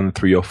understand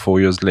 3 or 4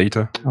 years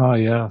later. Oh,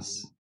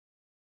 yes.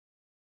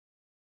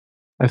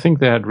 I think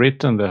they had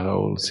written the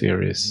whole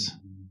series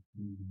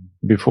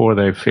before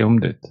they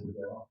filmed it.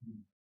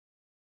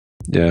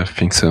 Yeah, I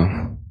think so.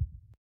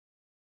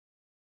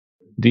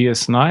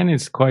 DS9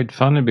 is quite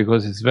funny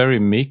because it's very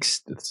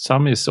mixed.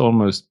 Some is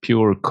almost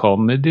pure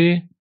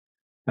comedy,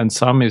 and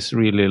some is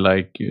really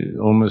like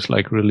almost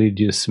like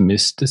religious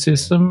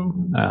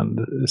mysticism, and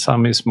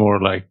some is more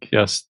like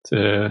just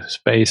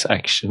space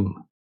action.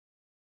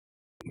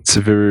 It's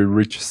a very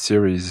rich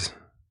series,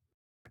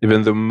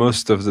 even though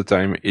most of the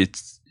time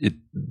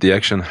the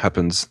action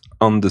happens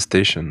on the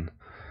station,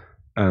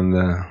 and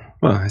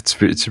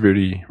it's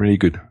really really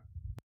good.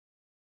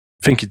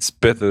 I think it's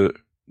better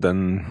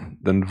than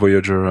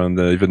Voyager, and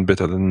even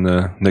better than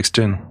Next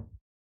Gen.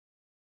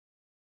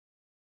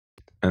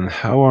 And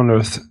how on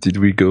earth did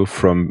we go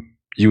from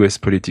US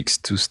politics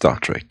to Star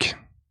Trek?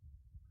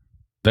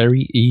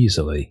 Very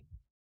easily.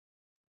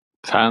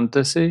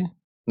 Fantasy?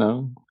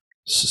 No.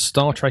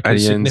 Star Trek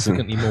is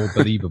significantly more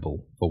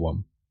believable, for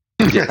one.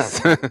 Yes.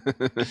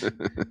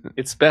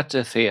 It's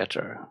better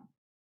theater.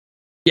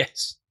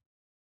 Yes.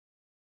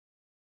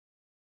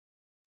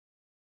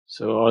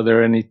 So are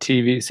there any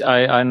TVs?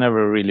 I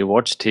never really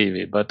watch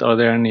TV, but are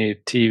there any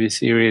TV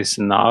series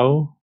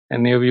now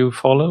any of you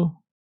follow?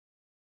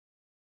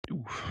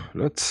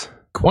 Lots.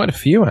 Quite a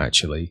few,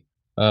 actually.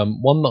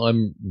 One that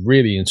I'm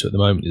really into at the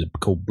moment is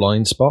called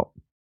Blind Spot.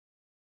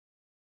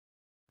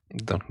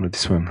 Don't know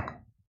this one.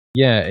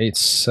 Yeah,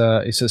 it's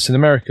an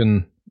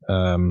American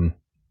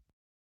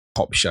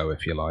pop show,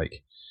 if you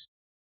like,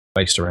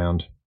 based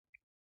around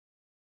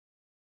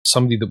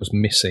somebody that was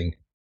missing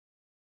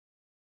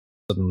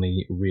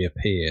suddenly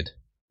reappeared.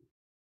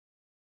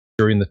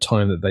 During the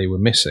time that they were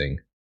missing,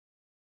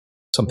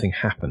 something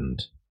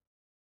happened.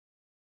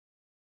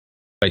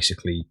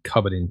 Basically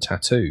covered in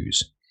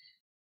tattoos.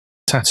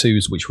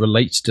 Tattoos which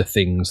relate to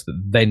things that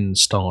then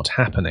start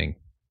happening.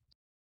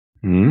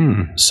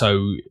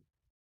 So,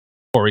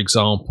 for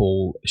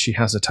example, she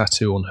has a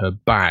tattoo on her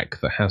back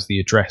that has the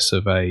address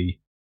of a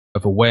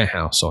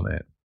warehouse on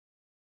it.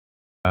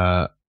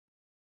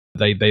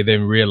 They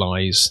then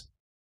realise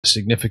the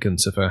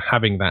significance of her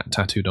having that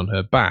tattooed on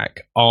her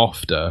back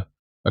after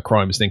a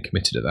crime is then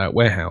committed at that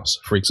warehouse,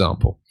 for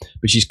example.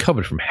 But she's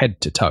covered from head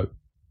to toe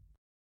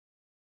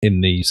in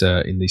these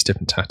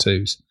different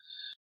tattoos,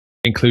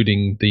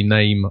 including the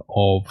name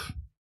of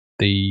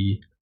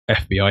the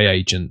FBI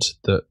agent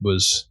that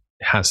was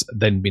has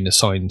then been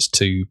assigned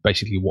to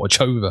basically watch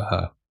over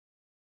her.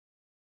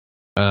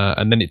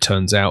 And then it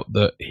turns out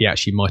that he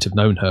actually might have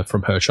known her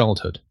from her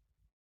childhood,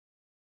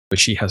 but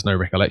she has no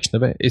recollection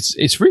of it.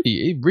 It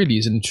really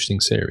is an interesting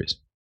series,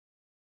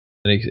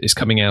 and it's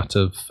coming out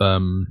of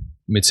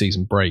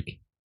mid-season break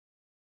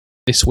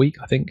this week,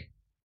 I think.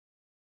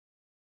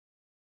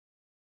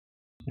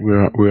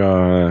 We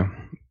are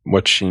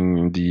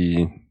watching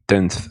the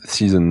 10th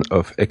season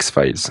of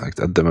X-Files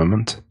at the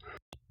moment.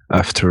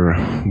 After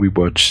we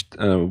watched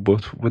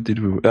what did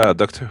we?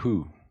 Doctor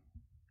Who,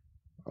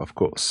 of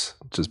course.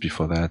 Just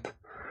before that,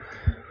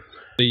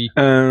 The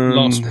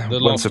Once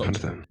last Upon a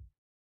Doctor. Time.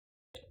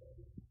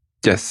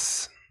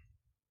 Yes,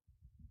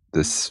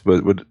 this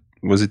what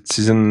was it?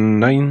 Season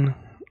 9,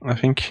 I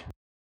think.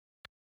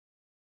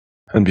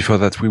 And before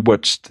that, we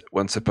watched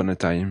Once Upon a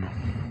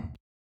Time,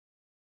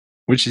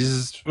 which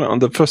is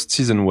the first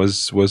season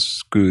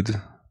was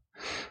good.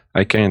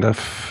 I kind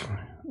of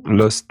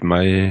lost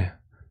my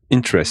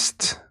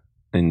interest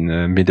in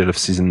the middle of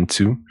season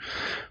 2,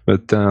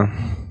 but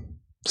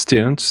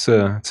still, it's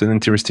an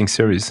interesting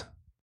series.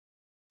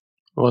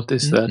 What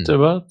is that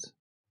about?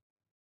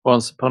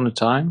 Once Upon a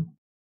Time?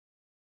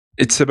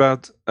 It's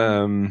about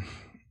a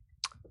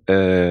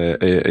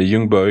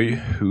young boy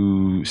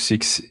who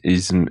seeks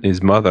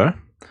his mother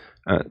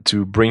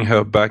to bring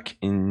her back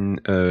in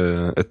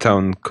a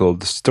town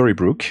called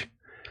Storybrooke,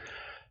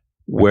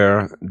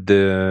 where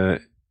the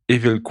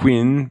evil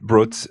queen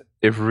brought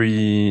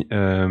every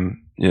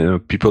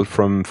people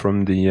from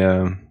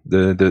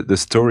the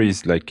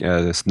stories like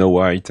Snow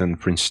White and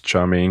Prince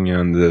Charming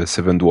and the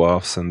Seven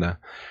Dwarfs, and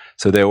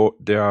so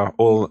they are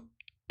all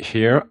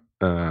here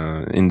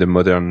in the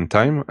modern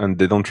time, and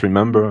they don't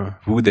remember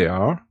who they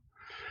are.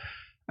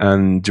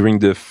 And during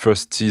the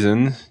first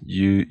season,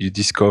 you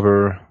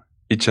discover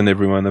each and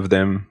every one of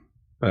them,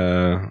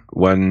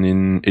 one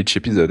in each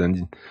episode.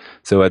 And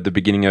so at the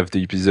beginning of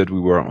the episode, we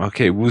were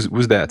okay. Who's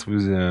that?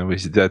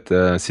 Is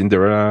that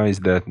Cinderella? Is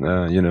that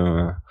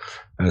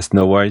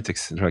Snow White,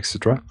 etc.,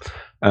 etc.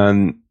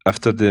 And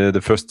after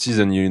the first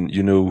season,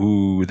 you know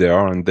who they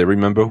are, and they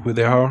remember who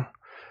they are.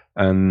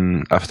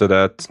 And after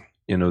that,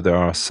 there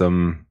are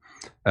some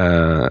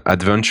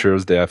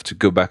adventures. They have to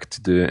go back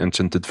to the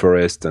enchanted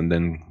forest and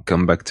then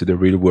come back to the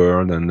real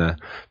world. And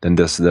then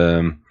there's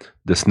the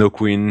Snow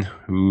Queen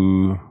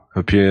who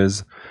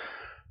appears,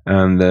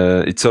 and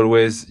it's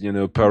always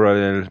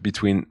parallel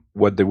between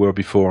what they were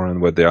before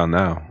and what they are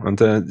now. And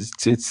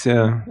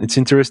it's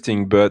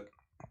interesting, but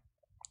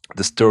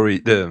the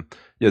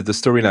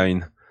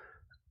storyline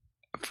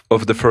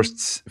of the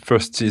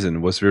first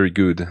season was very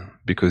good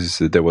because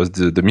there was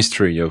the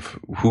mystery of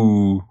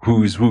who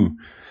is who.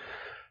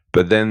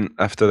 But then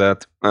after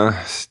that,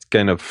 it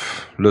kind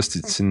of lost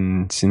its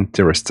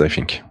interest, I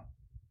think.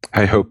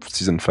 I hope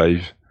season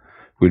 5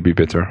 will be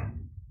better.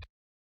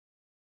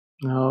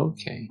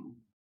 Okay.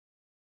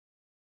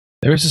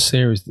 There is a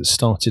series that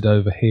started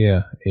over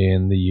here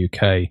in the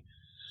UK a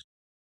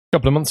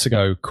couple of months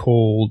ago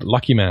called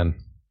Lucky Man.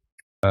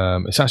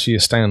 It's actually a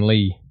Stan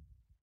Lee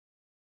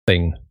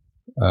thing,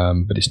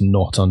 but it's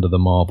not under the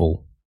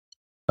Marvel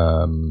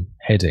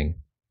heading.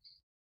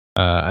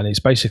 And it's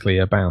basically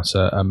about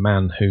a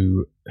man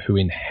who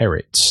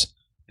inherits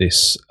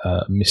this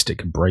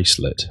mystic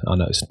bracelet. I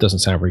know it doesn't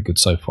sound very good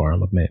so far,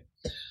 I'll admit.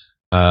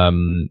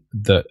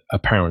 That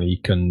apparently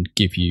can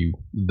give you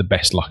the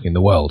best luck in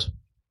the world.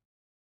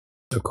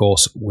 Of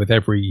course, with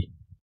every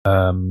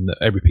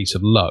piece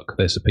of luck,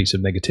 there's a piece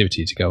of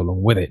negativity to go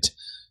along with it,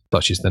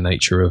 such is the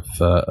nature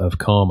of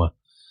karma.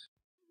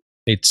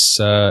 It's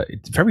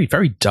very,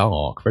 very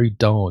dark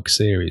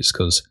series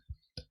because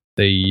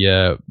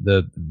the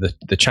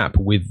chap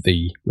with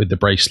the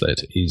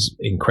bracelet is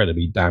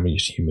incredibly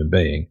damaged human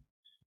being,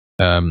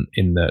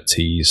 in that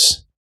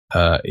he's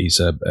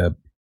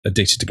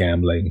addicted to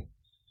gambling,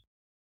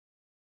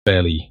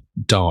 fairly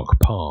dark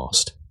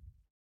past,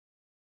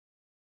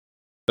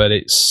 but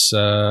it's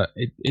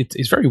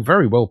very,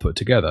 very well put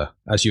together,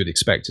 as you would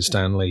expect a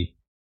Stan Lee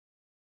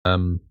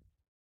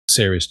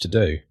series to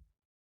do.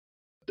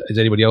 Is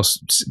anybody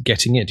else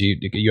getting it? Are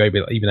you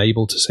even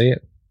able to see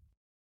it?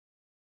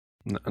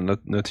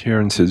 Not here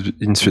in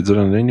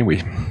Switzerland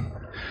anyway.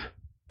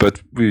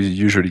 But we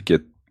usually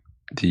get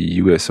the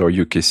US or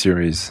UK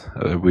series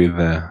with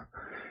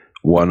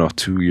 1 or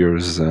 2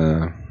 years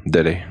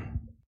delay.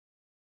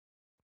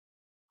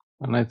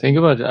 When I think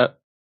about it,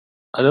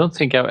 I don't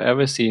think I've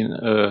ever seen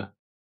a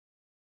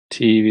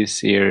TV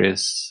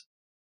series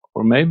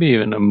or maybe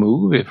even a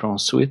movie from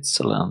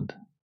Switzerland.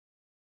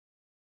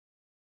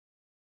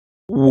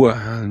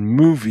 Well,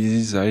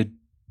 movies, I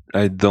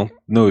don't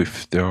know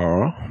if there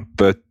are,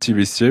 but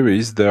TV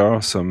series there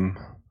are some.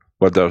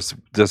 Well,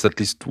 there's at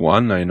least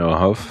one I know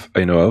of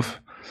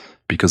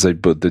because I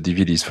bought the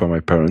DVDs for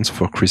my parents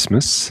for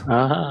Christmas.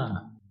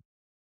 Ah.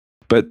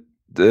 But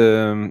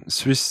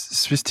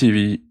Swiss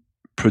TV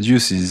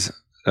produces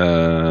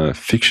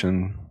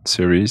fiction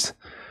series,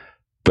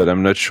 but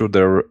I'm not sure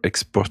they're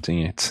exporting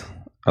it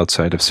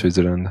outside of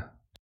Switzerland.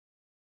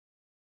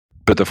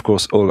 But of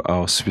course, all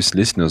our Swiss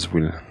listeners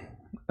will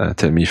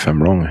Tell me if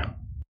I'm wrong.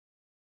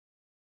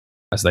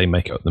 As they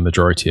make up the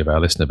majority of our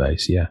listener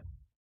base, yeah.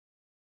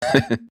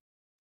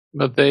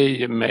 But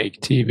they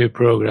make TV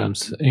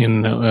programs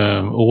in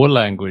all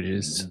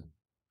languages.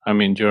 I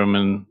mean,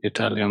 German,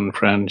 Italian,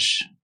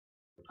 French,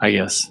 I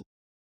guess.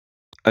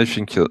 I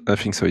think so.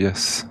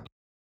 Yes.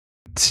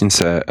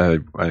 Since I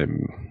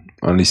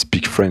only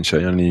speak French,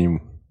 I only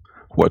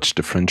watch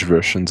the French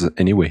versions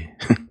anyway.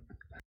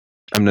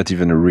 I'm not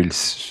even a real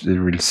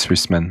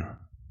Swiss man.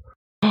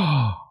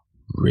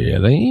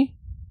 Really?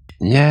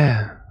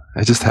 Yeah,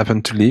 I just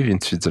happen to live in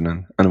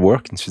Switzerland and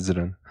work in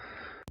Switzerland,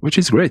 which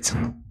is great.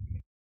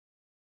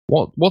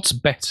 What's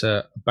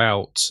better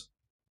about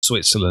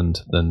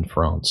Switzerland than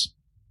France?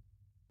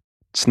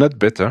 It's not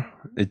better.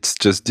 It's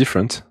just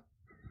different.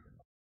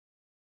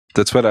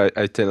 That's what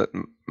I tell.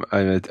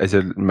 I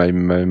tell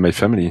my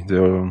family.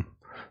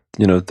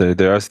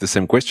 They ask the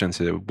same questions.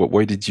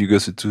 Why did you go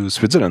to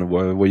Switzerland?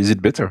 Why is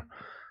it better?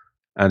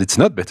 And it's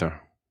not better.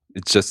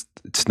 It's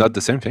not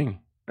the same thing.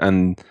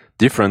 And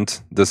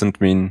different doesn't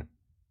mean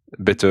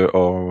better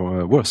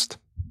or worst.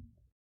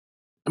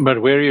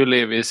 But where you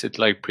live, is it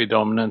like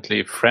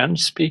predominantly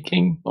French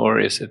speaking, or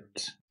is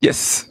it?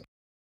 Yes,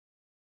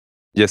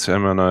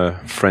 I'm on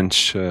a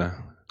French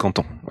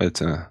canton.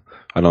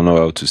 I don't know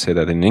how to say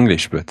that in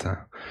English, but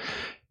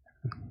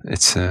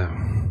it's a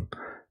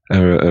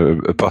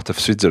part of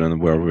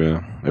Switzerland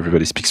where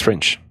everybody speaks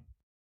French.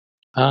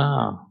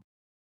 Ah,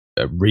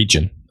 A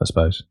region, I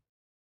suppose.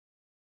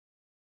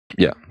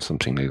 Yeah,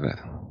 something like that.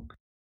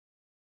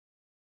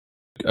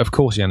 Of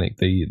course, Yannick,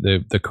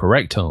 the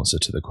correct answer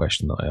to the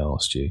question that I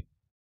asked you,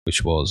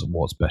 which was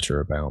what's better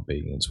about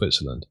being in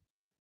Switzerland,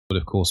 would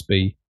of course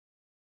be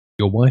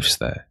your wife's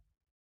there.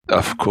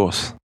 Of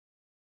course.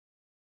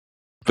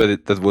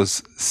 But that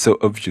was so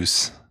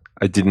obvious.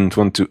 I didn't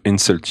want to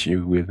insult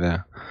you with,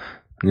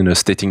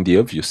 stating the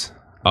obvious.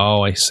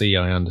 Oh, I see.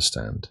 I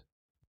understand.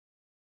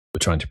 You're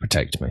trying to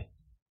protect me.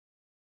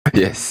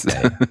 Yes.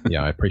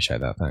 Yeah, I appreciate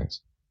that.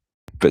 Thanks.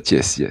 But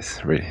yes,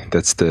 really.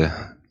 That's the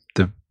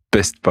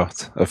best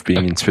part of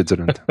being in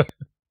Switzerland.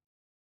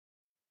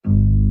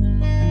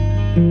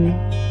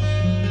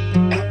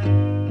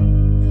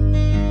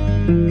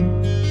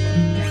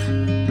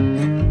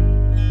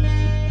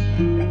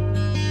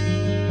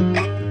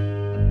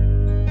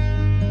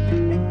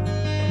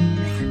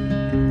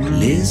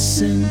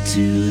 Listen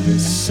to the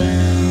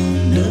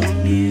sound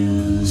of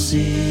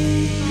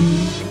music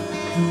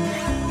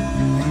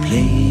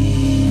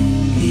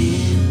playing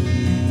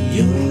in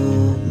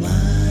your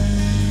mind.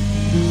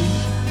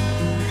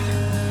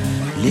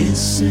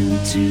 Listen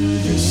to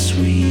the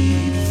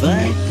sweet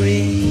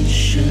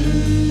vibrations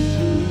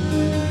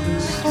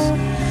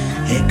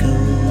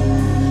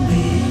echoing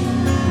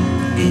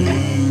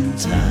in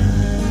time.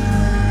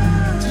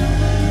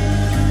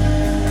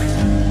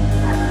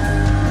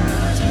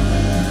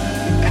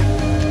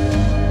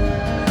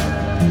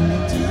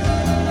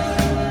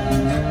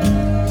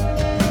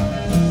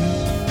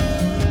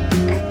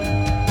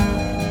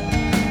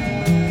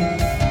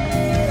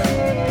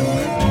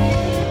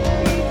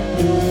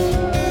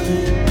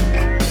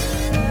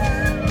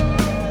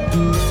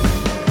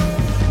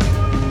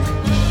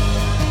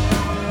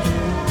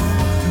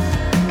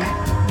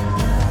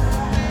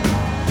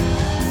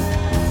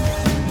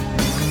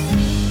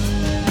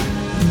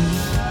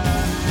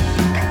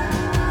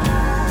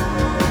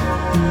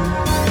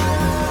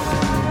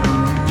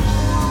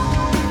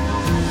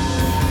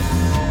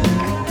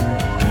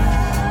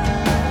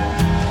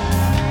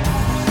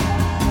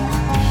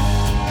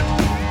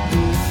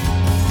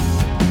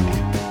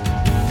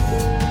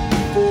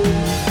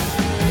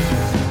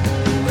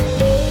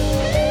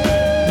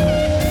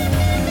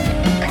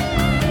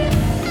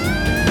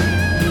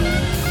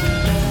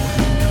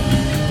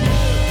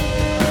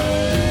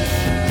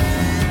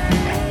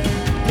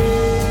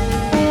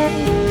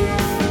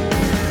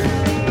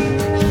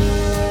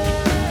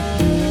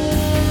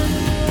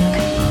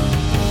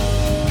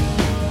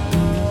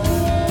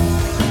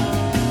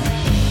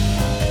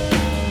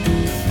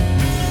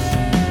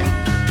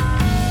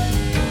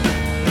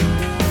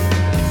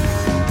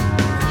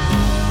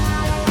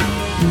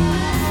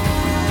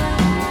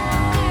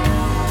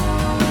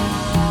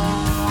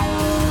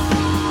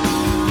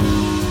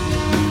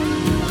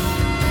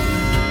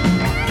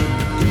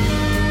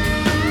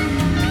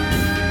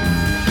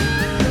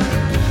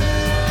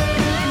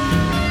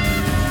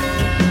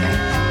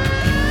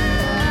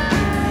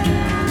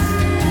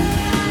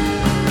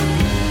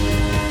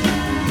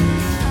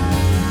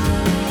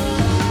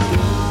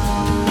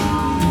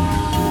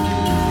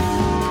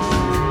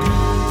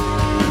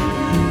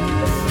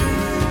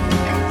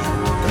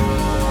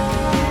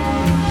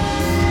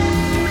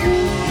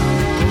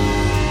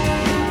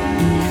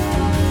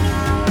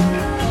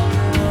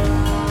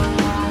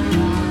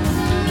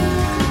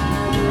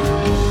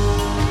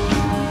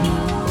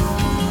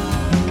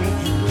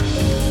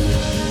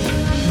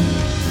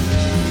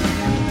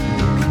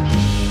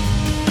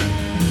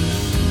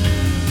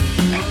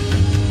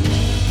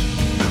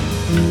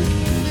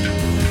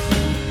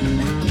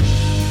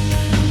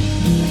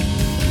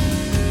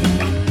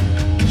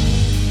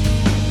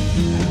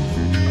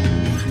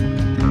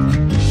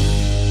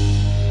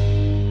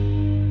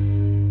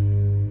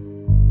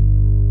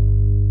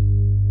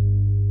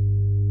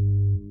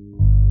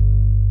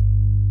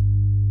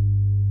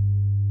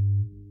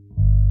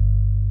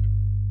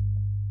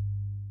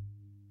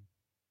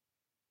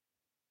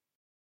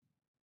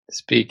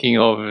 Speaking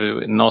of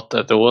not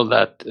at all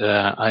that,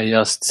 I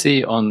just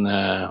see on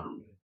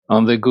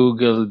the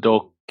Google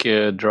Doc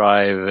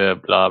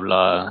Drive blah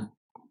blah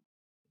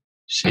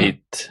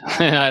sheet.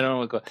 I don't know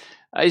what it's called.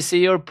 I see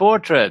your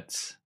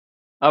portraits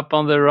up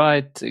on the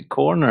right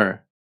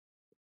corner.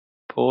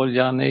 Paul,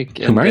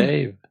 Yannick, and Mine?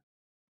 Dave.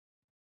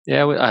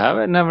 Yeah, I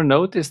haven't never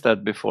noticed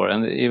that before,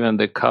 and even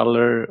the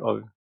color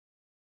of.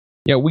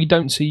 Yeah, we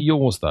don't see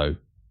yours though.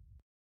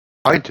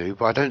 I do,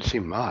 but I don't see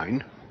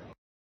mine.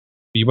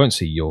 You won't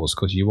see yours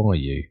because you are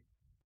you.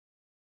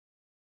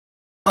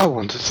 I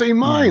want to see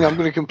mine. I'm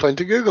going to complain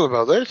to Google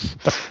about this.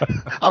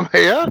 I'm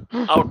here.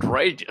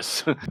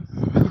 Outrageous.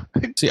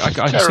 See, I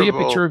can see a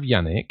picture of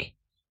Yannick.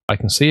 I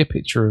can see a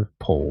picture of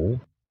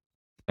Paul,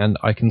 and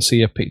I can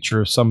see a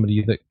picture of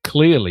somebody that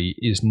clearly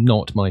is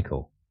not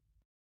Michael.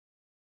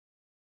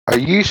 Are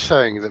you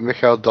saying that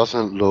Mikhail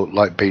doesn't look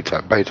like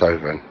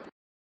Beethoven?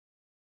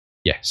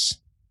 Yes.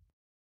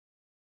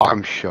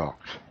 I'm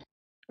shocked.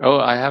 Oh,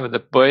 I have the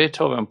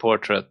Beethoven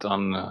portrait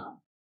on.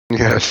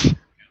 Yes.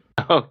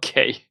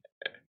 Okay.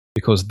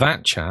 Because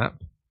that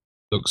chap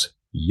looks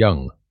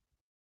young.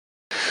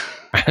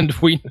 And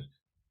we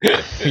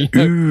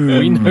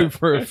know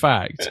for a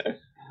fact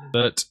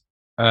that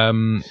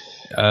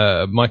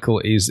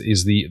Michael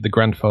is the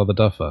grandfather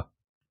Duffer.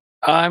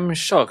 I'm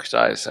shocked,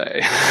 I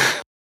say.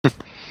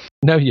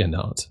 No, you're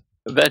not.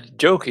 That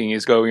joking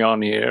is going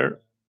on here.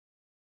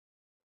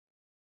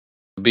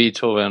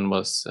 Beethoven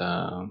was,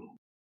 I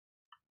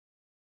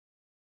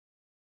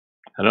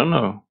don't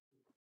know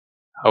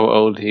how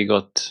old he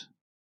got.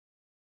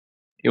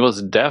 He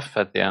was deaf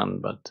at the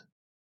end, but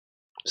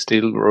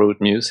still wrote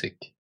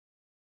music.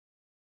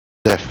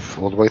 Deaf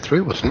all the way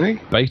through, wasn't he?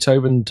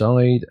 Beethoven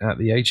died at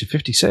the age of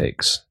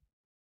 56.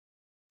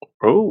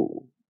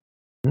 Oh.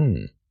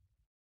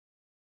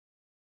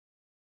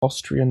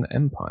 Austrian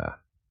Empire.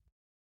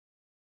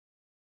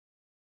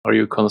 Are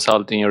you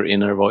consulting your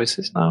inner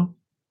voices now?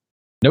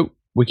 Nope,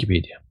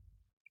 Wikipedia.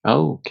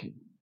 Oh, okay.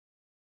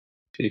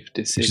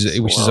 56.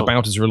 Which is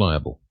about as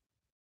reliable.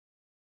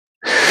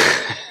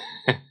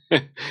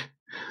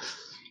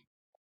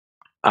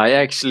 I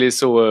actually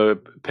saw a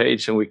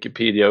page on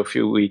Wikipedia a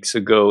few weeks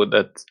ago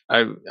that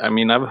I've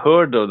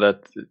heard of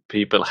that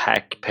people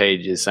hack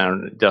pages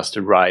and just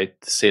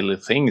write silly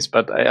things,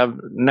 but I have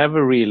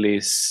never really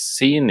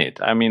seen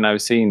it. I mean,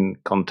 I've seen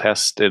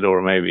contested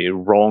or maybe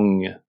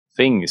wrong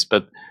things,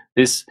 but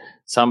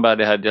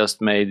somebody had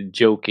just made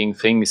joking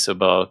things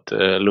about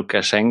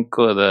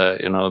Lukashenko,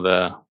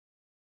 the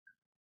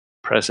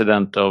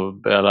president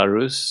of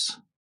Belarus.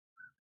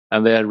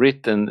 And they had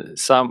written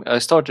some.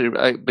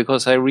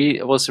 Because I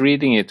was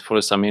reading it for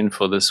some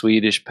info, the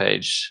Swedish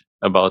page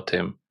about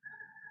him,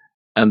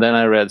 and then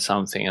I read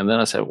something, and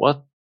then I said,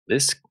 "What?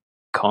 This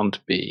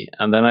can't be."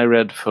 And then I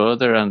read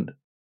further, and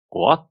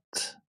what?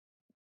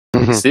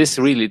 Is this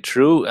really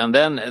true? And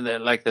then,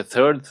 like the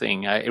third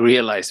thing, I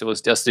realized it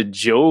was just a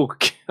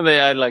joke. They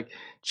had like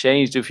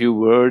changed a few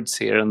words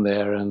here and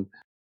there, and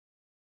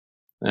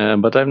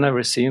but I've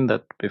never seen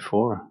that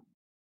before.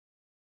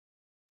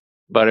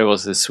 But it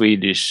was the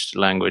Swedish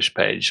language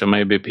page, so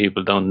maybe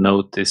people don't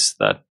notice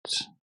that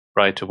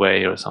right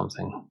away or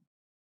something.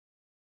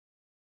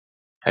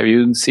 Have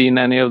you seen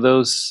any of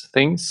those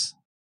things?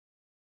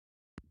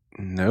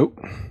 No.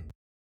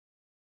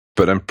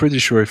 But I'm pretty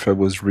sure if I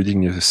was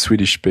reading a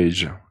Swedish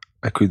page,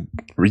 I could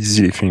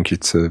easily think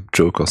it's a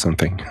joke or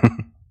something.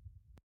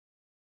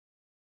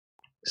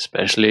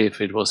 Especially if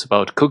it was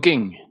about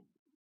cooking.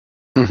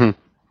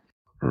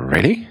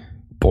 Really?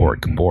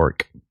 Bork.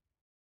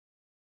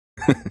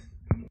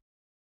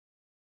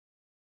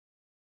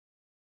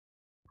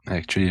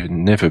 Actually, I've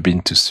never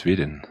been to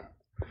Sweden.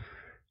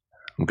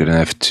 I'm gonna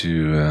have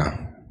to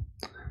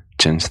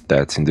change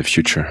that in the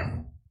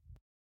future.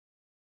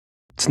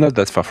 It's not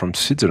that far from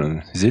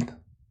Switzerland, is it?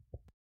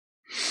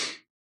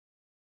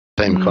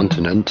 Same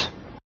continent.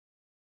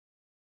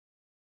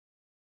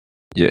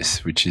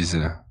 Yes, which is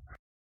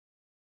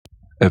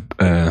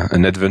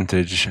an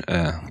advantage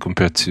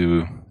compared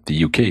to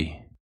the UK.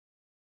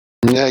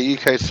 Yeah,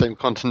 UK is the same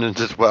continent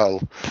as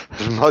well.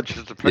 As much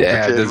as the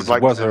British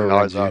would like to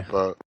deny that,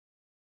 but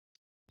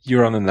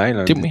you're on an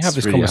island. Didn't we have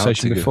this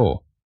conversation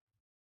before?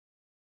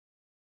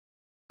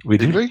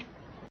 Did we?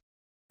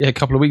 Yeah, a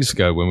couple of weeks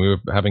ago when we were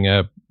having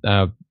a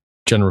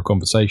general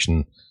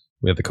conversation.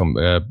 We had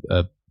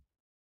the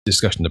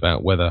discussion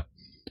about whether.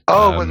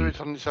 Whether it's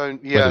on its own.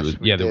 Yes,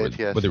 whether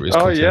it was oh,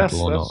 continental yes,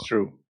 or that's not.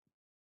 true.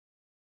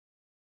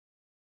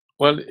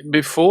 Well,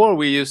 before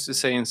we used to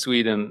say in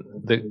Sweden,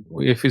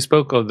 if we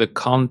spoke of the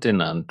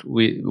continent,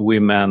 we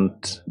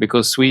meant,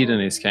 because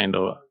Sweden is kind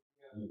of,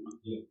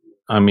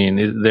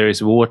 there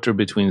is water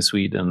between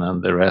Sweden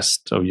and the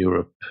rest of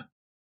Europe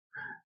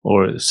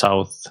or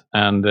South.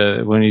 And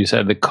when you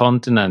said the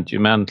continent, you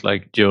meant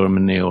like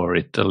Germany or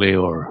Italy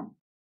or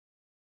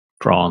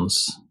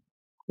France.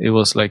 It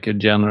was like a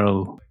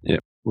general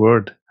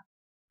word.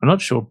 I'm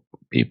not sure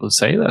people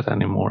say that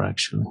anymore,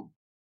 actually.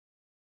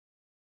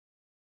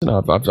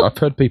 No, I've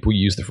heard people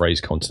use the phrase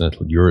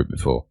continental Europe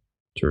before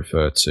to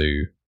refer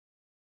to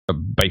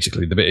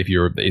Basically, the bit of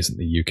Europe that isn't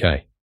the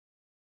UK.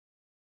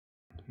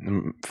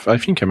 I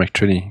think I'm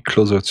actually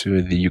closer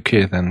to the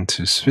UK than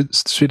to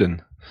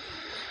Sweden.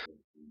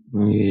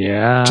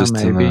 Yeah, Just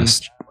maybe.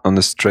 on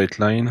a straight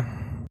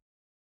line.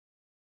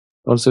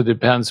 Also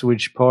depends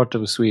which part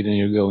of Sweden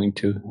you're going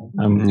to.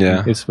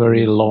 Yeah. It's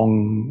very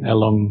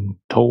long,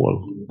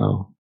 tall.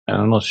 No,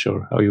 I'm not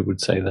sure how you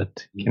would say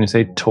that. Can you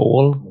say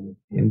tall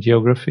in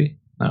geography?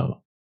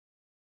 No.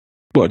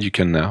 Well, you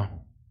can now.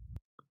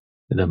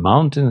 The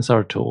mountains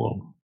are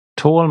tall.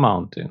 Tall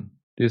mountain.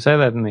 Do you say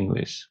that in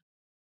English?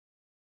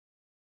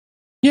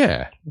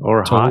 Yeah.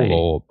 Or Tall high?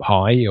 or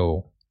high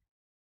or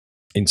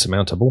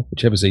insurmountable,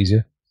 whichever's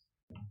easier.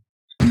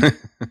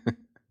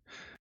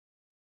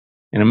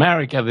 In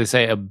America, they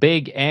say a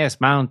big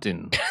ass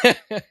mountain.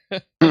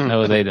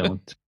 No, they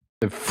don't.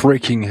 A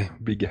freaking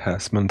big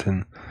ass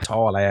mountain.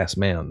 Tall ass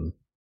mountain.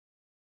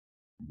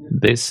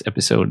 This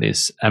episode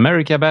is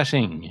America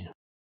bashing.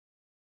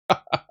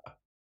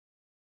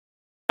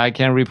 I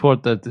can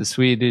report that the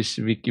Swedish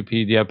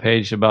Wikipedia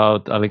page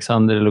about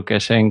Alexander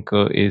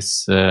Lukashenko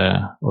is,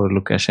 or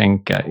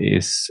Lukashenka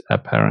is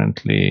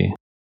apparently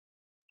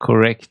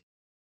correct.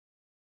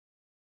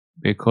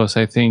 Because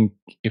I think,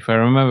 if I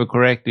remember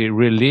correctly,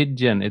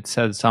 religion, it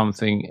said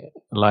something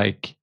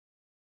like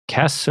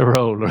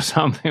casserole or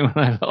something when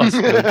I last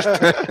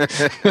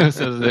looked.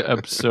 Those are the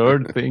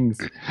absurd things.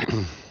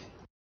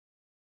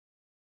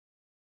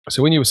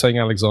 So when you were saying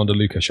Alexander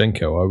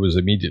Lukashenko, I was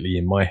immediately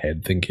in my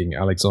head thinking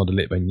Alexander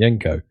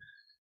Litvinenko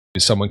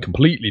is someone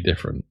completely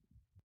different.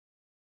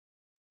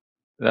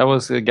 That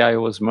was the guy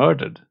who was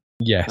murdered.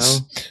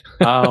 Yes.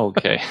 No? Ah,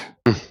 okay.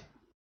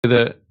 With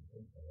a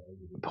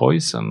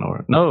poison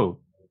or no?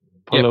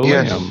 Polonium.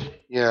 Yes.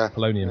 Yeah.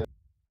 Polonium.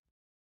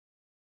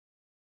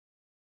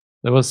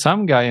 There was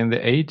some guy in the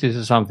 80s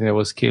or something that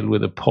was killed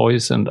with a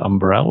poisoned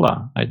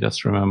umbrella. I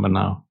just remember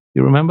now.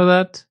 You remember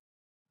that?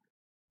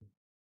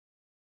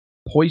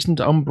 Poisoned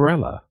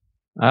umbrella?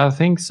 I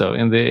think so,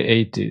 in the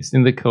 80s,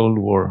 in the Cold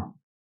War.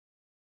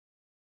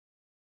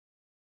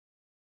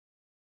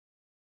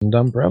 Poisoned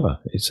umbrella.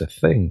 It's a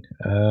thing.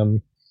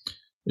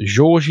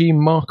 Georgy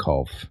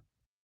Markov.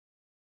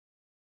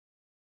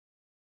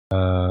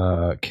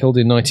 Killed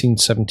in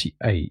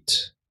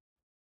 1978.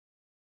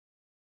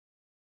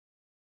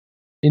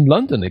 In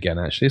London again,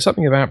 actually.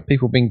 Something about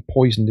people being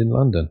poisoned in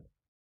London.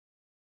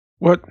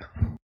 What?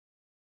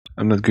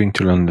 I'm not going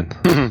to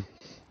London.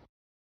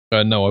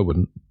 No, I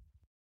wouldn't.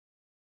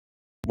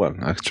 Well,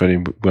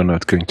 actually, we're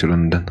not going to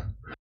London.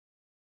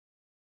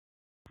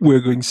 We're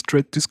going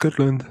straight to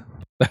Scotland.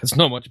 That's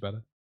not much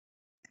better.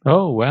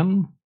 Oh,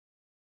 when?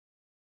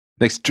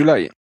 Next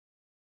July.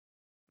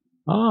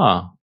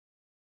 Ah,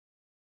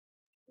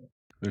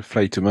 We'll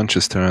fly to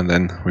Manchester and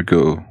then we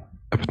go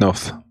up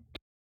north.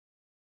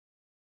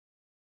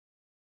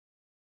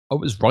 Oh,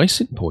 it was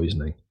ricin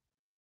poisoning.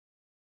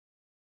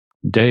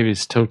 Dave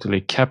is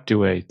totally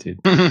captivated.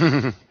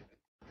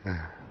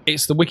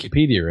 It's the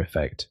Wikipedia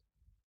effect.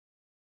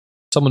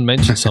 Someone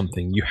mentions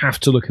something, you have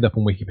to look it up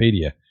on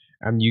Wikipedia,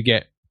 and you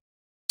get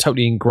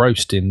totally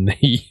engrossed in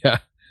the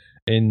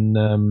in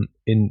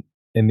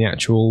the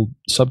actual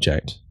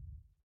subject.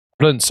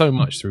 I've learned so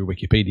much through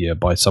Wikipedia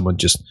by someone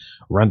just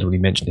randomly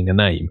mentioning a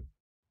name.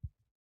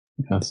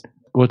 Yes.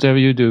 Whatever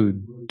you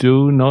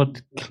do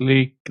not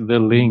click the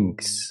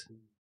links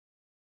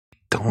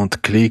Don't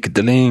click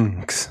the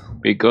links.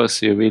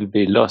 because you will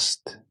be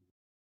lost.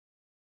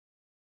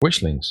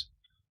 Which links?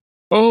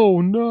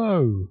 Oh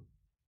no!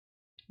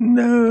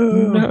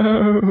 No.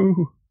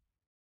 No!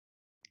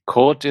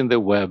 Caught in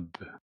the web.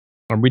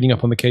 I'm reading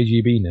up on the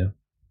KGB now.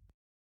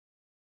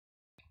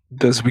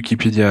 Does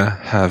Wikipedia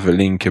have a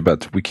link about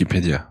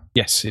Wikipedia?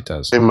 Yes, it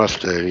does. It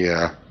must do,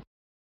 yeah.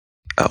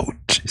 Oh,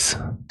 jeez.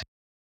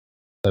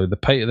 So the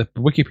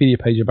Wikipedia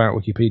page about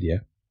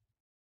Wikipedia.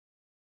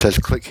 Says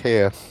click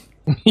here.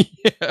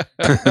 Yeah.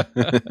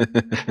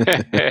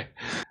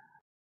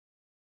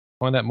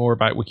 Find out more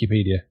about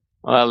Wikipedia.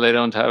 Well, they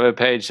don't have a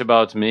page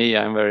about me.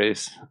 I'm very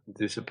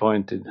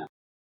disappointed.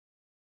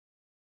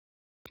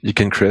 You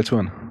can create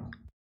one.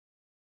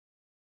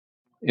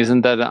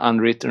 Isn't that an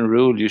unwritten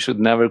rule? You should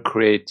never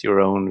create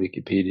your own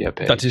Wikipedia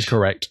page. That is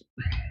correct.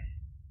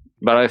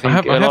 But I think I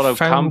a have lot of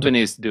found-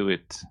 companies do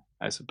it,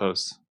 I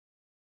suppose.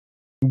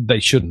 They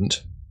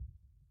shouldn't.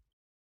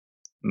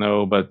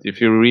 No, but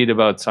if you read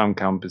about some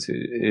companies,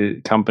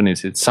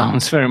 it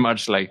sounds very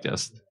much like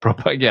just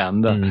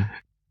propaganda. Mm.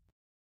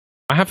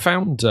 I have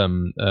found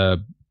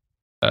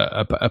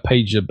a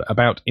page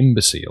about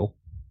imbecile.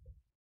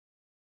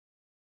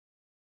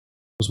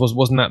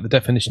 Wasn't that the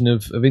definition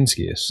of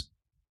Inskius?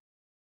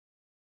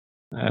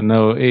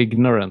 No,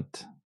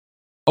 ignorant.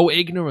 Oh,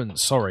 ignorant.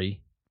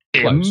 Sorry.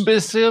 Close.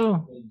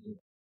 Imbecile?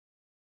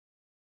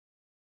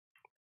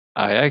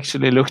 I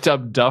actually looked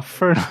up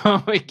Duffer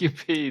on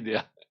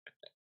Wikipedia.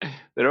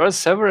 There are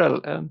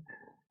several.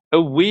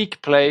 A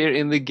weak player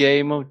in the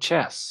game of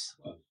chess.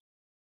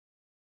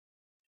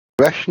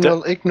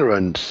 Rational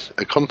ignorance,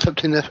 a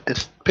concept in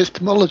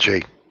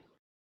epistemology.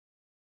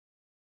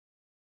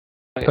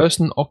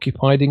 Person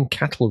occupied in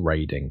cattle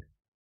raiding.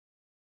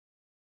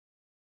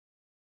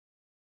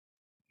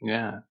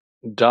 Yeah.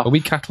 Duff. Are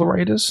we cattle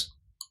raiders?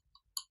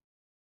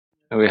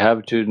 We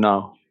have to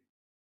now.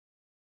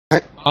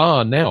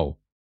 Now.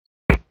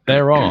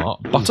 There are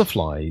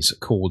butterflies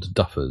called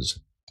duffers.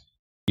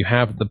 You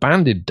have the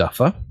banded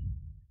duffer.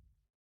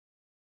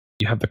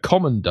 You have the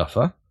common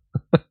duffer,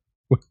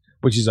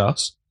 which is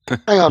us.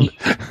 Hang on.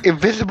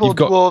 Invisible You've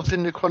got- dwarves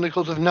in the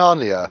Chronicles of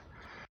Narnia.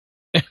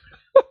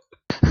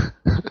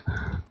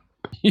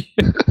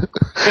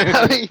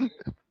 I mean,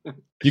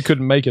 You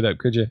couldn't make it up,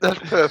 could you? that's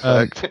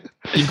perfect.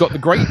 You've got the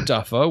great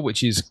duffer,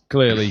 which is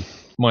clearly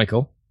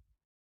Michael.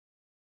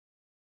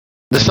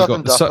 The and you've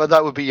southern got the duffer,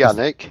 that would be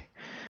Yannick.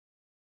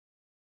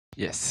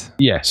 Yes.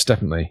 Yes,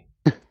 definitely.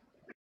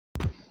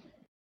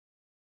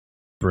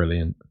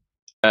 Brilliant.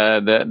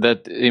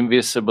 That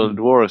invisible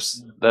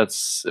dwarfs.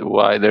 That's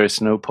why there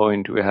is no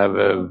point we have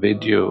a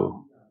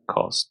video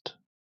cast.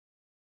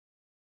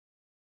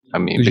 I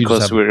mean, 'Cause you just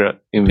because have we're Picture of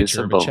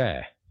invisible. a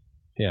chair.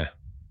 Yeah.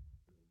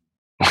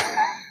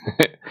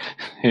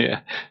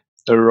 Yeah,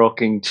 a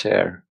rocking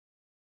chair.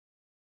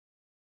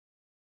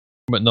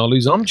 But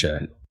Nalu's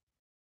armchair.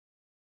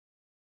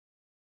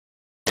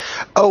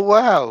 Oh,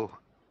 wow.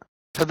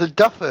 So the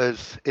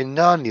duffers in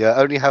Narnia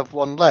only have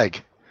one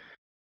leg.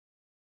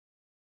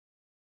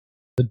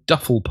 The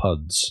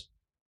Dufflepuds.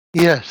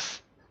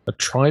 Yes. A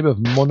tribe of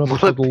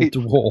monopodal Monoped-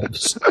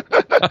 dwarves.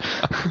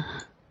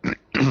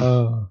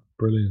 Oh,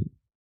 brilliant.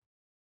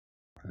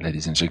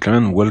 Ladies and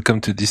gentlemen, welcome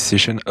to this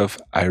session of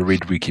I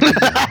Read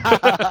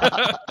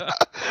Wikipedia.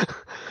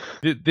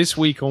 This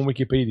week on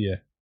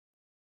Wikipedia.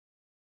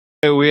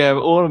 We have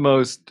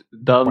almost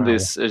done Wow.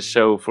 this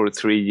show for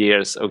 3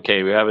 years.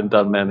 Okay, we haven't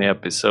done many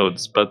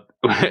episodes, but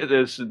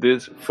there's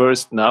this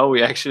first now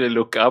we actually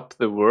look up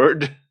the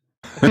word.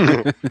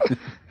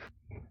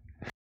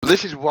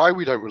 This is why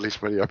we don't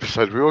release many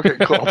episodes. We all get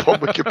caught up on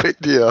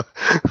Wikipedia.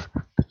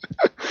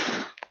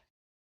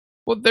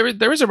 Well,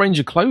 there is a range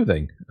of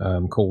clothing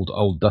called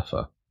Old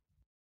Duffer.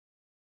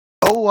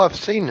 Oh, I've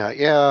seen that.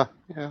 Yeah.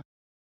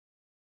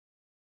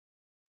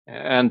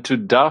 And to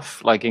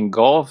duff, like in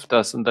golf,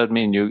 doesn't that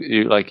mean you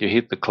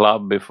hit the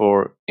club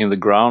before in the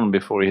ground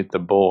before you hit the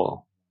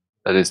ball?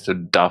 That is to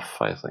duff,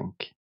 I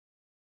think.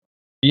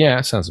 Yeah,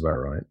 that sounds about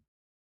right.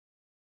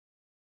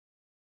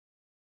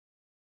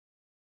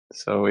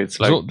 So it's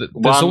There's like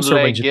there's also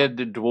a range of-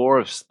 one-legged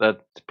dwarfs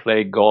that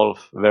play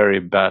golf very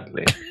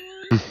badly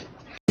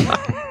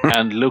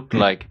and look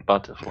like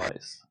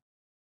butterflies.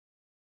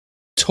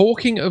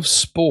 Talking of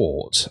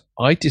sport,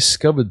 I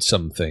discovered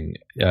something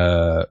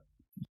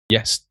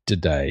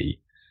yesterday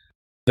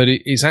that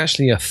it is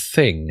actually a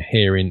thing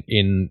here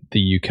in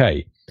the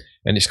UK,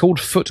 and it's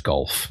called foot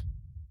golf.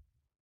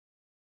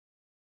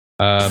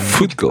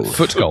 Foot golf.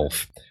 Foot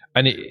golf.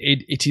 And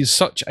it is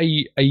such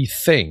a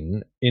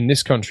thing in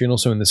this country and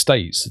also in the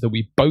States that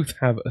we both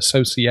have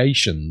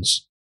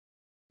associations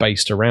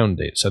based around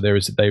it. So there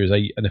is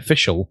an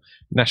official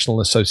National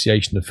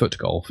Association of Foot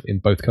Golf in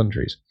both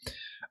countries.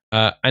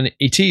 And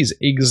it is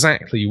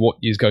exactly what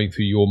is going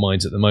through your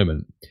minds at the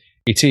moment.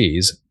 It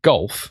is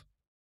golf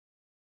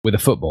with a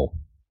football,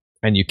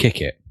 and you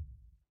kick it.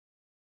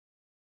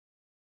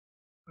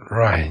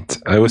 Right.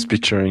 I was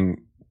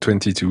picturing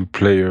 22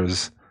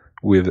 players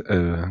with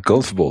a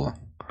golf ball.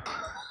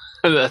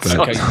 That's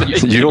Okay,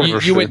 not- Your You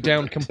version. went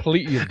down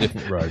completely a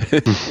different road.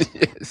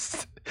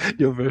 Yes.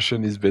 Your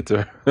version is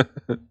better.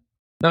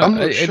 No, I'm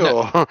not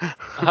sure.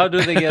 How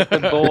do they get the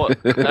ball?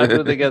 How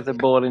do they get the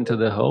ball into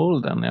the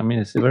hole? Then I mean,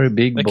 it's a very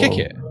big They ball. kick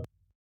it.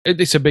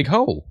 It's a big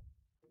hole.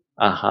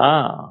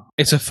 Aha!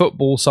 It's a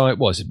football size.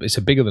 Well, it's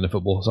a bigger than a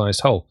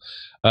football-sized hole.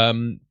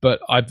 But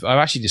I've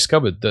actually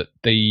discovered that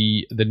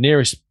the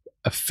nearest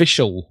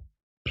official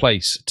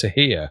place to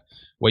here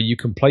where you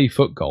can play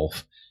foot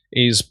golf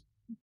is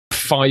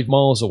 5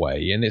 miles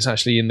away, and it's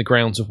actually in the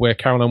grounds of where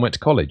Caroline went to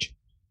college.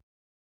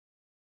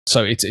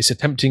 So it's a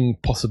tempting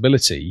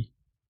possibility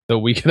that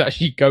we could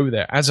actually go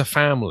there as a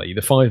family,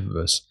 the 5 of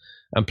us,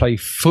 and play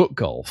foot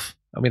golf.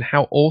 I mean,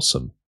 how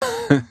awesome!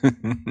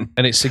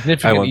 And it's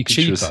significantly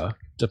pictures. cheaper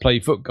to play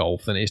foot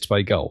golf than it is to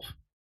play golf.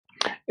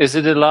 Is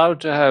it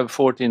allowed to have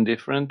 14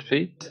 different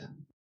feet?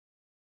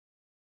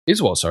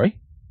 Is what? Sorry.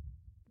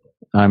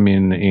 I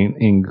mean,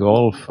 in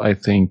golf, I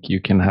think you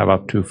can have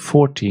up to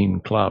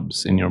 14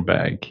 clubs in your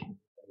bag.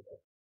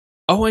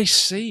 Oh, I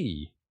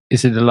see.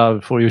 Is it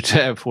allowed for you to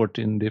have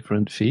 14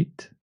 different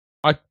feet?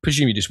 I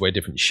presume you just wear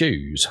different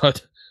shoes.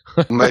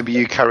 Maybe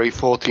you carry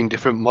 14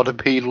 different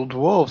monopedal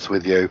dwarves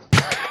with you.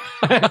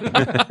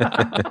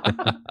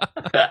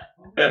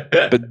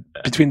 But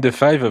between the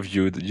 5 of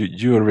you,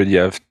 you already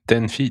have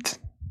 10 feet.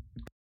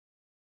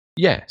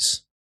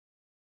 Yes.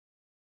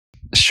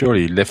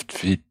 Surely left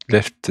feet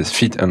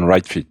and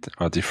right feet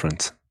are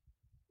different.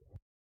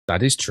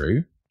 That is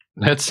true.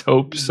 Let's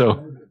hope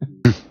so.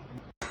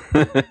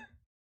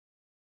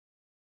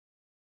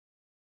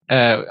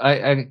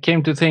 I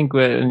came to think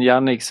when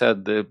Yannick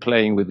said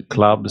playing with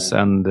clubs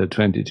and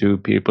 22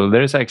 people,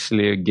 there's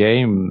actually a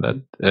game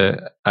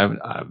that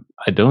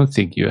I don't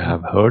think you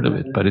have heard of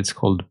it, but it's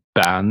called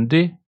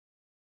Bandy.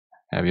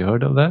 Have you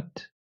heard of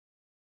that?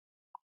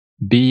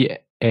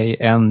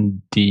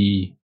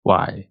 BANDY.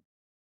 Why?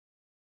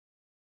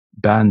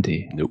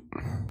 Bandy. Nope.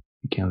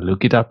 You can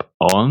look it up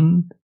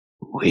on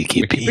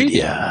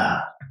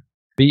Wikipedia.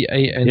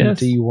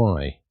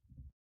 Bandy.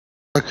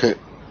 Okay.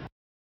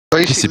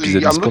 This Basically,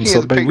 episode I'm is looking at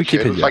sponsored the by picture.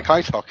 It looks Wikipedia. like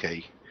ice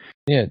hockey.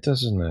 Yeah, it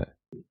does, doesn't it?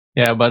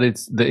 Yeah, but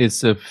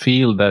it's a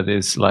field that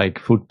is like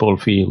football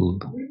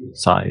field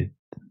size.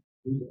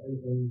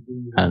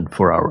 And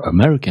for our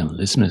American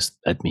listeners,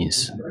 that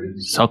means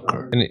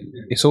soccer. And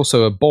it's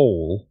also a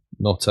ball,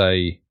 not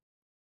a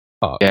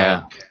puck.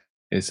 Yeah,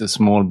 it's a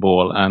small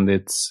ball, and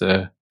it's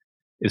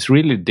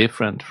really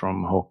different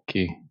from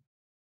hockey.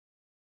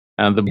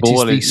 And the It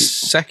ball is the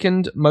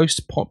second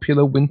most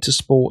popular winter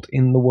sport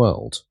in the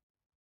world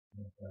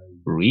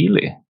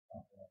really.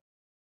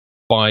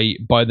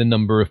 by the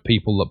number of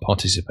people that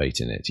participate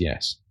in it.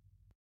 Yes.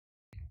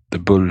 The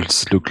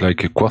balls look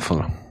like a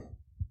quaffle.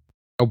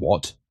 A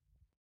what?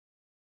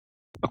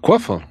 A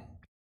quaffle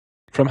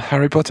from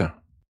Harry Potter.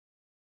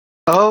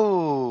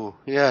 Oh,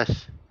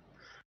 yes.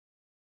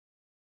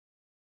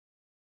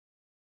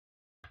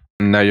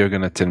 Now you're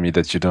gonna tell me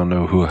that you don't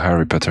know who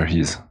Harry Potter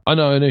is. I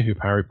know who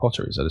Harry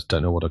Potter is. I just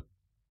don't know what a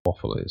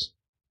waffle is.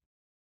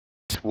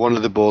 It's one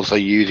of the balls they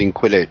use in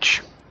Quidditch.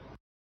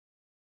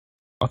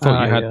 I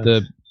thought you had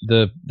yes.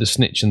 the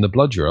snitch and the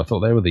bludger. I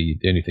thought they were the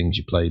only things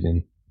you played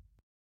in.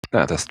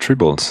 Ah, that's 3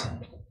 balls.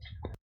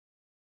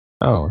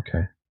 Oh,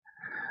 okay.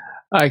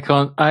 I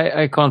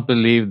can't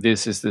believe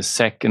this is the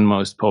second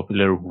most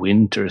popular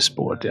winter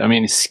sport. I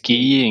mean,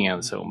 skiing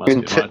and so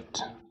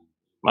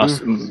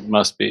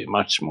must be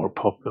much more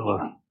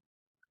popular.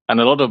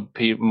 And a lot of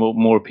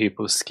more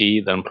people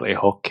ski than play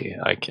hockey,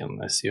 I can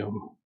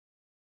assume.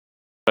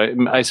 But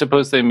I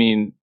suppose they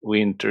mean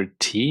winter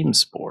team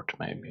sport,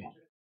 maybe.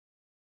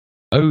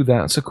 Oh,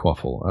 that's a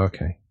quaffle.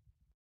 Okay.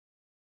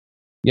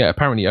 Yeah,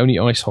 apparently only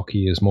ice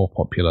hockey is more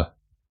popular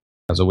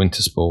as a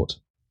winter sport.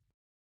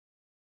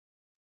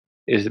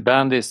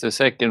 Bandy is the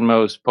second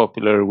most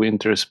popular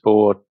winter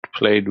sport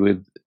played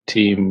with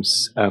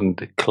teams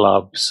and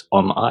clubs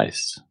on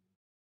ice.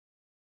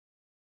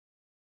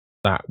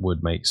 That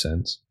would make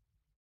sense.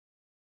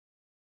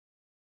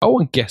 Oh,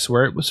 and guess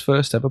where it was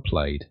first ever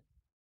played?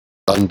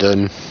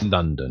 London.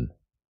 London.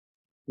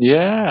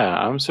 Yeah,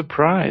 I'm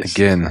surprised.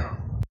 Again.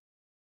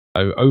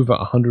 Oh, over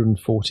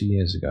 140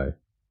 years ago.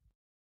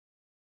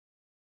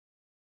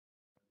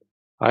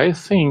 I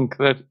think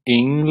that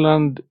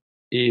England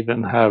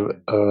even have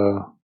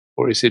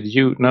or is it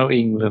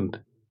England?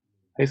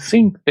 I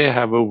think they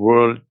have a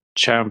world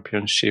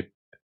championship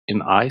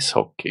in ice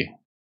hockey.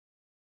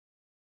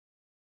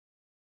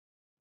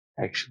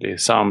 Actually,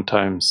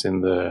 sometimes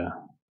in the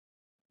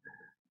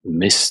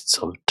mists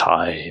of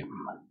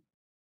time.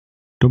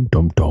 Dum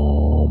dum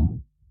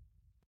dum.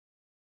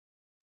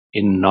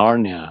 In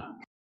Narnia.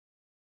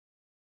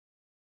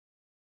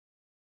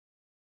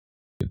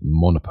 With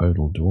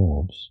monopodal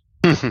dwarves.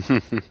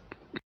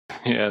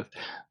 Yes,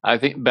 I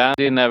think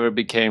bandy never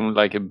became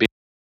like a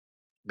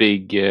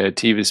big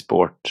TV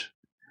sport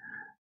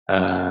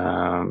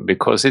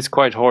because it's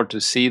quite hard to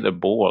see the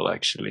ball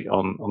actually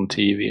on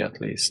TV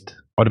at least.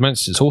 I'd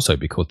imagine it's also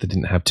because they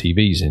didn't have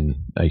TVs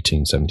in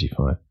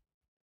 1875.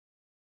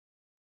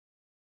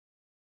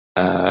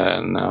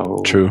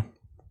 No. True.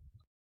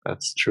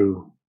 That's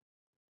true.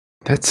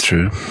 That's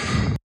true.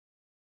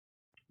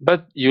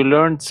 But you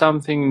learned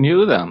something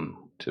new then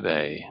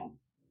today.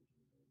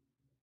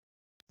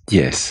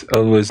 Yes,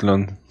 always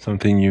learn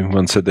something new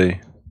once a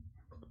day.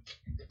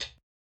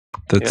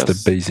 That's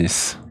the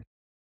basis.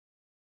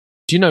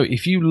 Do you know,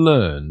 if you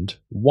learned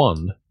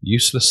one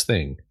useless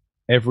thing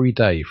every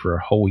day for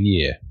a whole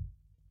year,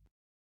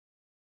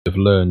 you've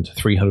learned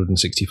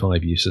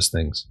 365 useless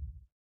things.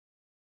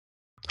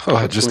 Oh,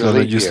 I just learned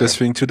a useless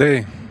thing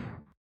today.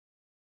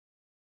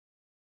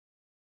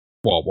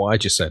 What I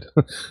just said.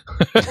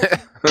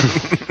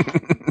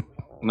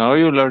 Now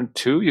you learned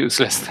 2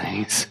 useless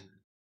things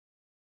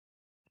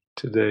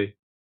today.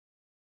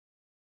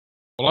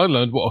 Well, I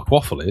learned what a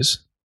quaffle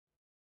is.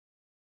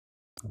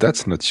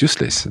 That's not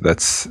useless.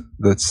 That's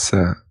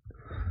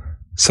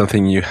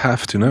something you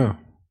have to know.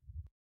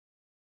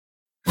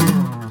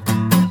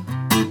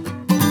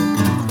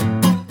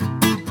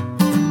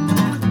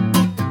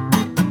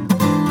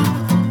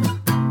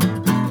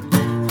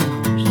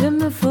 Je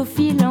me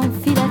faufile en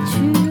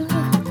filature,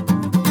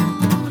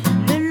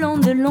 le long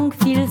de longues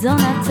files en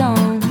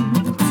attente.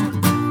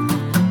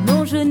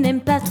 Non, je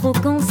n'aime pas trop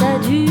quand ça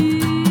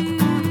dure.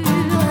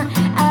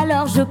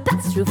 Alors je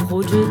passe, je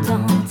fraude, je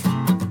tente.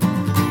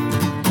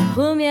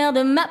 Première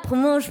de ma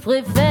promo, je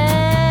préfère.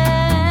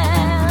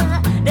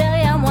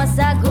 Derrière moi,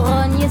 ça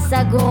grogne et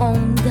ça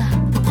gronde.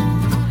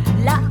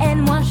 La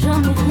haine, moi,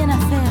 j'en ai rien à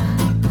faire.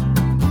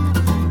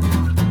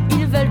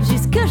 Ils veulent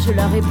juste que je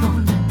leur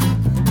réponde.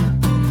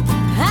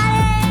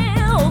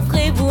 Allez,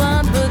 offrez-vous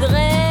un peu de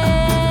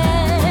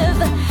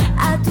rêve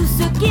à tous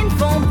ceux qui ne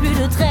font plus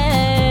de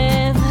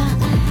trêve.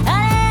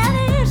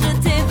 Allez,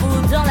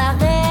 jetez-vous dans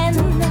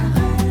l'arène.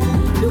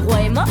 Le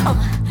roi est mort,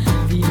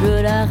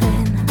 vive la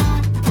reine.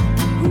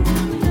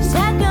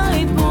 Chacun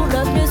est pour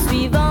l'autre le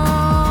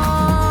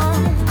suivant.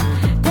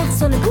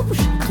 Personne ne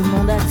bouge, tout le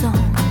monde attend.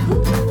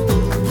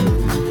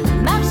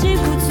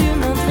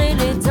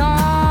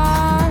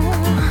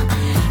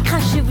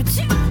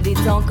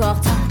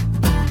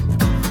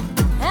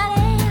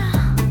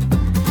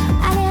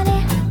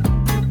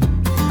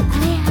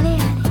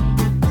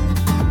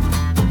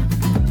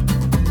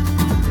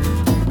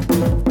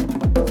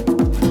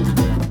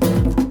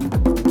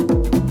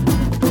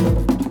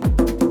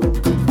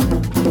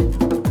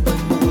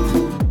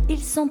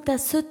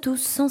 s'entassent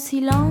tous en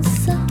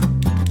silence,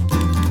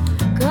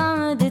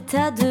 comme des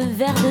tas de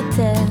vers de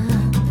terre.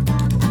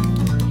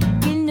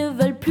 Ils ne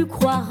veulent plus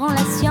croire en la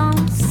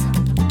science,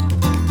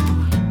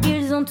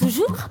 ils ont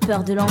toujours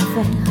peur de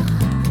l'enfer.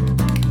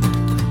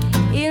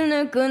 Ils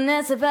ne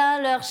connaissent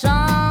pas leur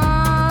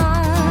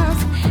chance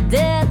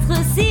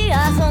d'être si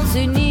à sens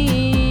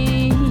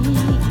unique.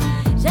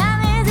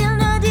 Jamais ils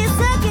ne disent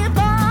ce qu'ils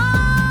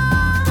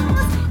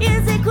pensent,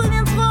 ils écoutent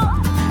bien trop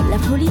la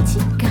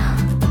politique.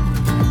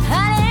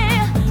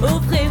 Allez,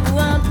 offrez-vous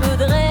un peu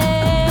de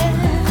rêve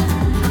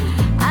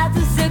à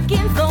tous ceux qui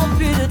ne font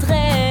plus de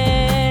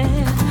trêve.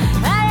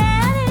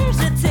 Allez,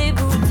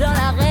 jetez-vous dans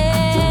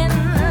l'arène.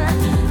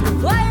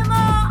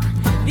 Croyez-moi,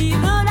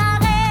 vive la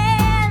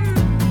reine.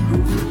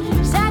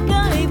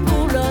 Chacun est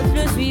pour l'autre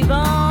le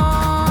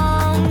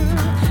suivant.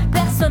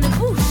 Personne ne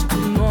bouge,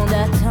 tout le monde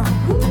attend.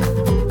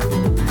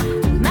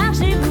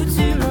 Marchez-vous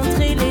dessus,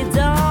 montrez les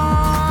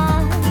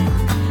dents.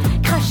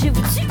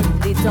 Crachez-vous dessus,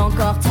 il est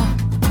encore temps.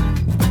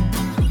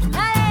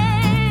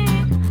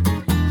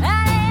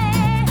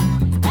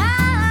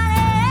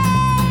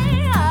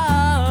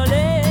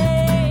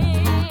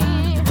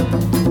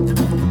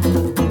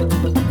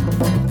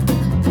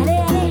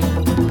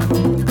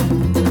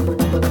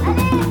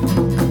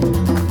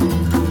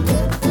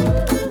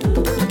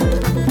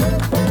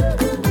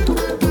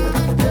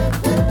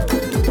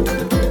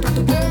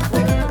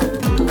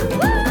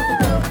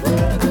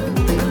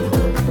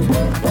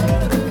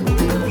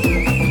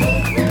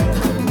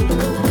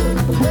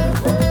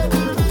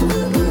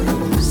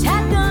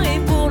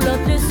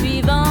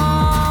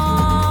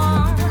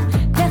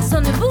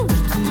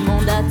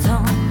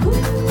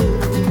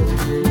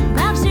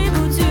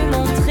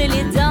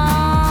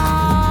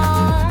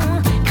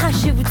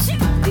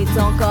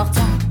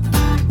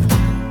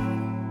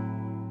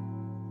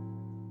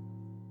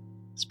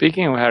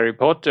 Speaking of Harry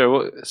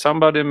Potter,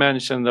 somebody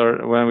mentioned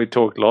when we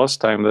talked last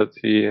time that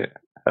he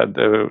had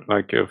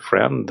like a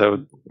friend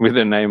with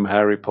the name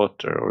Harry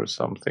Potter or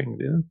something.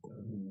 Didn't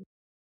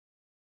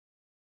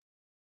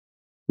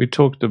we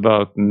talked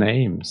about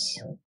names?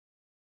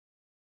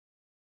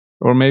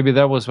 Or maybe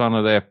that was one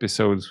of the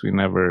episodes we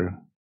never...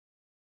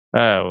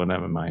 Oh,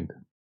 never mind.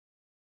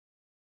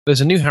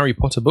 There's a new Harry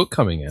Potter book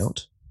coming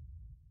out.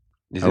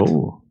 Is it?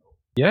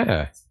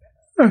 Yeah.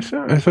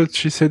 I thought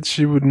she said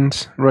she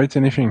wouldn't write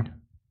anything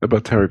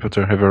about Harry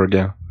Potter ever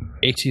again.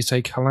 It is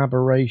a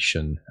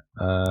collaboration.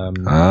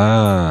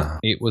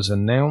 It was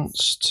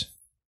announced...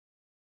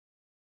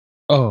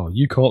 Oh,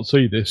 you can't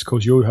see this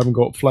because you haven't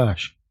got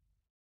Flash.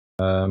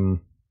 Duh.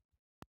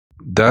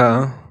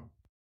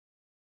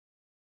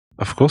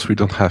 Of course we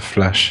don't have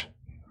Flash.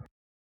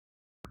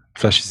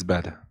 Flash is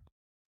bad.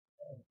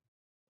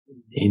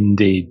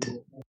 Indeed.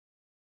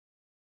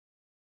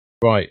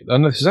 Right.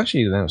 And this was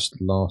actually announced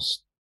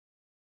last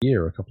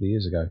year, a couple of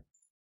years ago.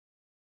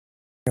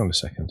 Hang on a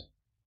second.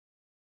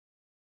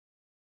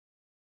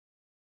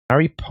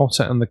 Harry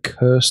Potter and the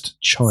Cursed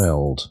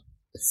Child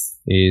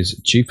is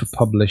due for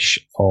publish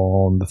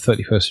on the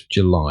 31st of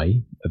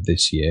July of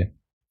this year.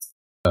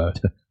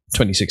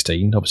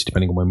 2016, obviously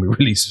depending on when we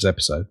release this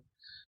episode.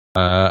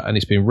 And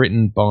it's been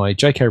written by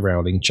J.K.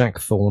 Rowling, Jack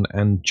Thorne,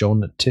 and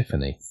John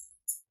Tiffany.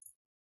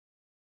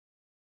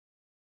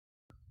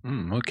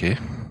 Okay.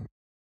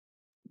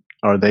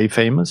 Are they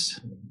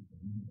famous?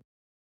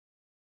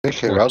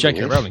 J.K.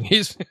 Rowling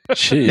is.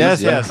 She yes,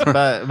 is, yeah. yes,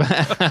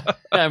 but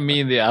I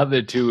mean the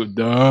other two.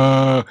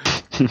 Duh.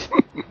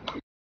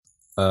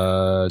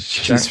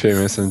 She's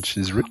famous and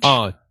she's rich.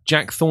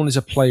 Jack Thorne is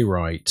a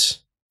playwright.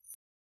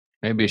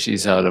 Maybe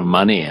she's out of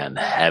money and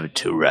have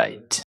to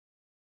write.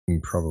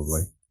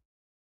 Probably.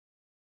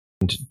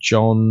 And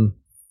John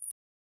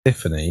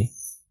Tiffany.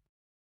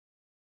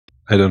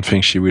 I don't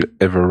think she will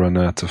ever run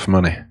out of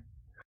money.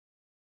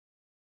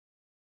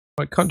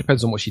 Well, it kind of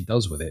depends on what she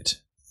does with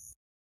it.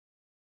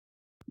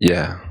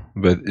 Yeah,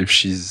 but if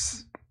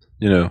she's,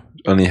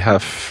 only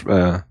half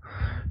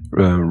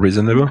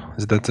reasonable,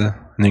 is that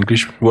an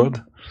English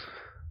word?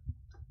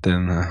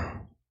 Then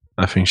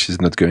I think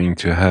she's not going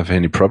to have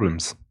any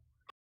problems.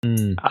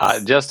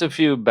 Just a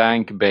few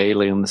bank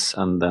bail-ins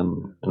and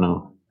then,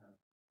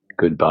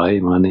 goodbye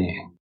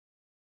money.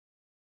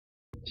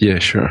 Yeah,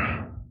 sure.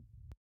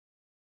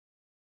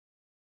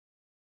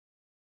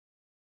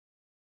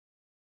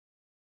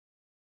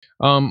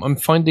 I'm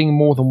finding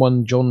more than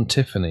one John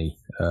Tiffany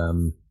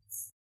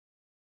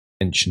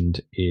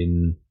mentioned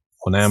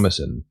on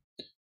Amazon.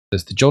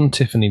 There's the John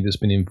Tiffany that's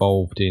been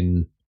involved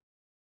in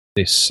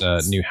this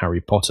new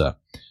Harry Potter.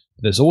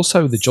 There's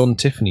also the John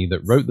Tiffany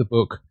that wrote the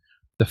book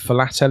The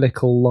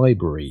Philatelical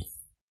Library.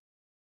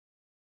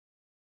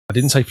 I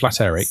didn't say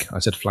Flat Eric, I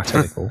said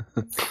Philatelical.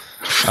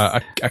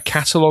 A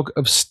catalogue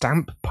of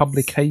stamp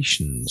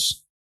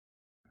publications.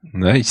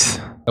 Nice.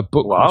 A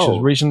book which was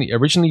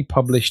originally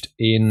published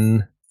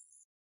in...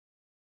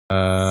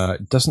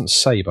 it doesn't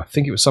say, but I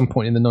think it was some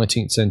point in the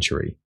 19th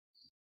century,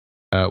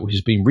 which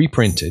has been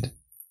reprinted.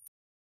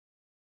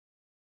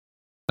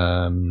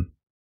 And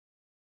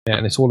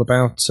it's all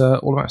about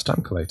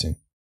stamp collecting.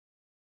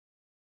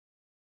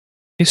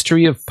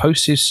 History of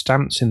Postage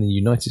Stamps in the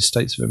United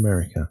States of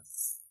America.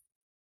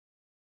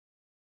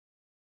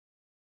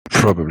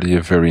 Probably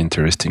a very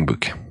interesting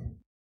book.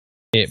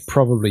 It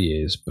probably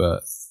is,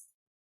 but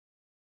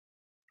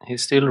He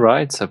still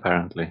writes,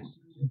 apparently.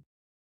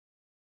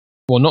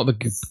 well, not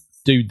the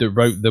dude that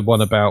wrote the one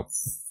about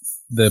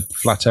the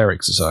Flat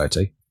Eric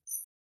Society.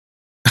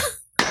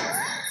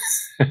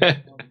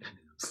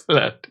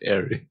 Flat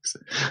Erics.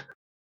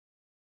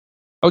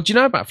 Oh, do you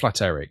know about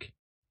Flat Eric?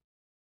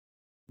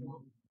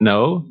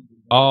 No?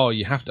 Oh,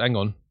 you have to hang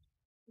on.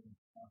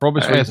 For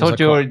obvious I reasons, thought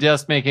you can't- were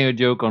just making a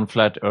joke on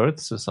Flat Earth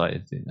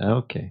Society.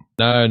 Okay.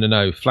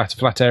 No.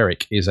 Flat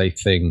Eric is a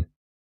thing,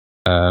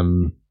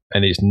 and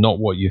it's not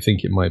what you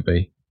think it might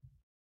be.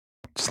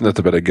 It's not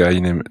about a guy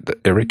named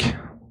Eric.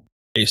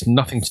 It's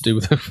nothing to do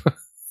with.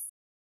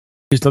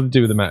 It's nothing to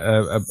do with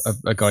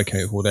a guy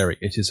called Eric.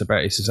 It is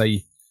about. Is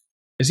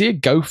he a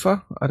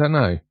gopher? I don't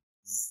know.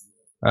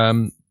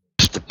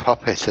 Just a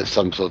puppet of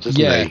some sort, isn't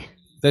Yeah. he?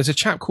 There's a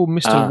chap called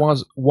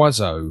Mr.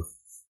 Wazzo,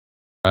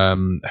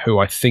 who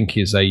I think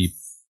is a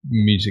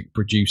music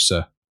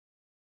producer.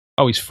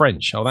 Oh, he's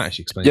French. Oh, that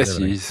actually explains Yes,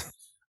 everything. he is.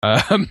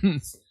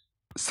 I'm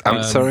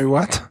I'm sorry,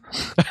 what?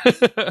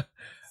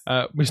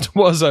 Mr.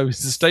 Wazzo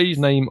is the stage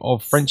name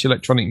of French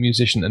electronic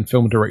musician and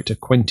film director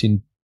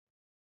Quentin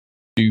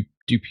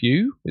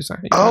Dupieux. Is that?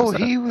 Oh, is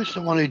that- he was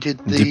the one who did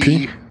the.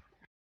 DP?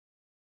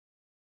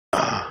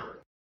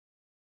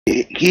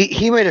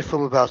 He made a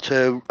film about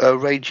a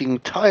raging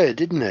tire,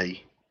 didn't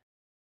he?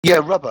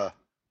 Yeah, Rubber.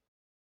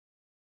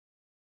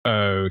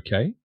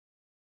 Okay.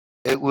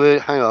 It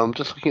would. Hang on, I'm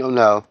just looking at it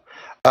now.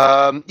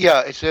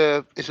 Yeah, it's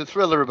a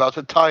thriller about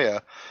a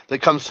tire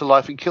that comes to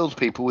life and kills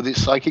people with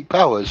its psychic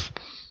powers.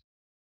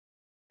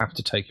 I have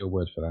to take your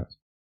word for that.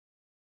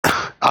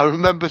 I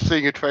remember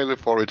seeing a trailer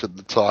for it at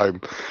the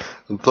time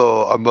and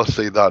thought I must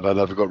see that, and I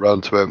never got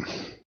round to it.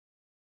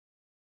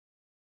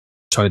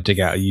 Trying to dig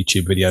out a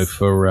YouTube video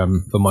for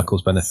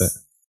Michael's benefit.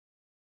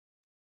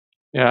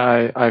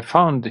 Yeah, I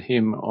found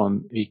him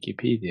on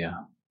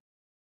Wikipedia.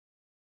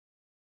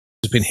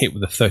 It's been hit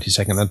with a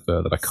 30-second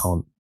advert that I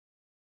can't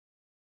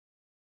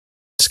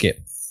skip.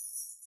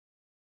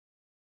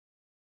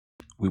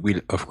 We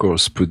will, of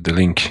course, put the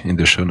link in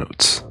the show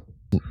notes.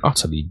 An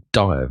utterly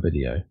dire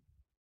video.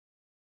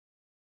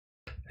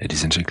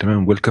 Ladies and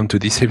gentlemen, welcome to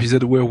this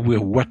episode where we're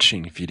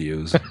watching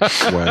videos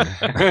while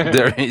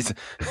there is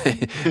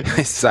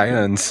a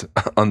silence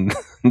on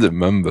the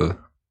mumble.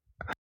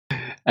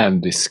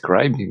 And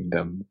describing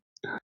them.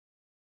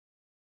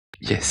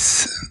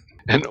 Yes.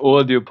 An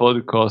audio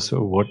podcast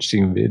or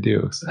watching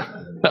videos.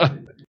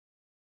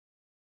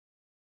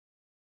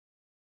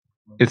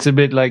 It's a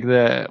bit like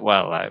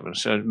I'm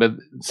sure, but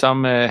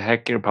some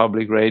Hacker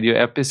Public Radio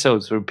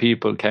episodes where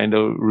people kind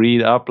of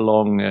read up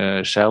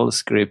long shell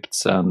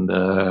scripts and,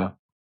 I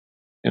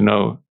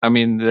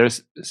mean,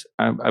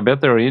 I bet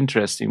they're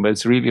interesting, but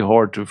it's really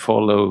hard to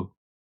follow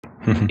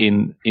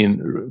in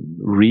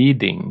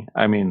reading.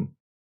 I mean,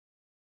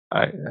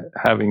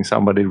 having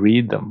somebody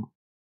read them.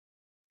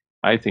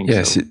 I think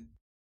yes, so.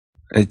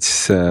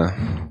 it's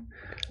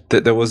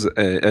there was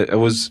I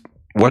was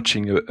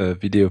watching a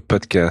video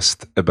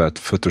podcast about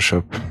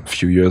Photoshop a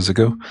few years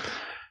ago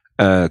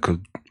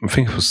called, I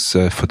think it was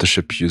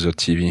Photoshop User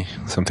TV,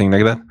 something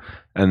like that.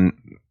 And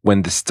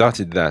when they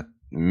started that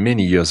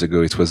many years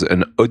ago, it was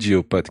an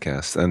audio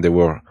podcast, and they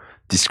were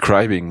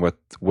describing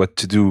what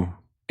to do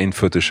in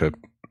Photoshop,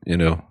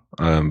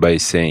 by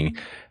saying,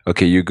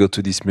 okay, you go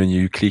to this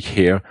menu, you click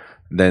here,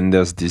 then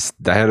there's this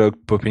dialogue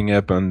popping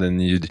up, and then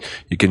you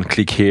can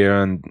click here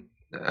and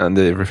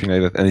everything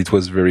like that. And it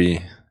was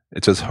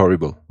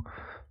horrible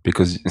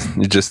because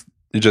you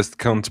just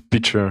can't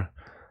picture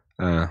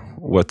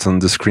what's on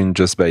the screen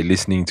just by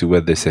listening to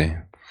what they say.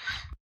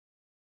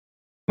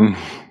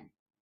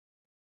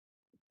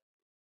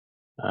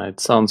 It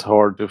sounds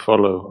hard to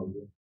follow.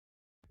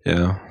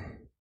 Yeah.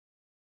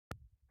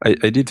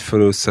 I did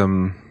follow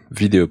some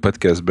video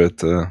podcasts,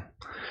 but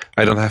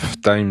I don't have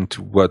time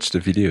to watch the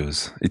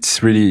videos.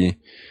 It's really...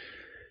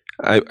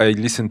 I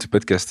listen to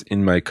podcasts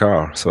in my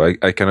car, so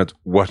I cannot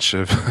watch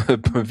a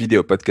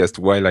video podcast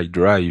while I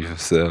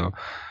drive. So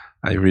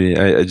I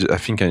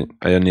think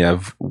I only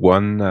have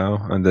one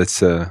now, and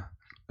that's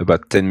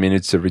about 10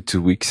 minutes every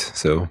 2 weeks.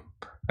 So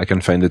I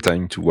can find the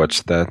time to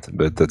watch that,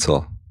 but that's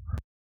all.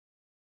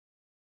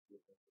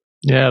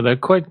 Yeah, there are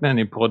quite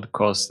many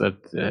podcasts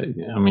that,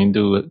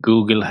 do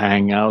Google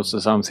Hangouts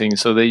or something.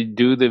 So they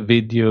do the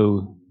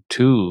video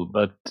too,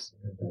 but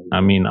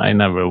I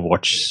never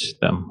watch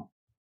them.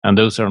 And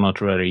those are not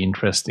very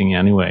interesting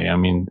anyway.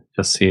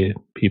 Just see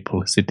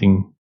people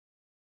sitting,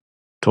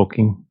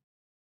 talking.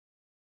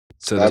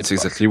 So that's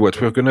exactly what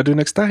we're going to do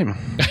next time.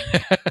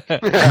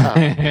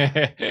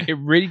 It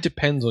really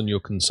depends on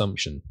your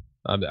consumption.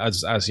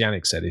 As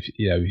Yannick said, if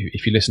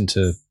you listen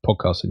to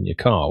podcasts in your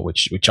car,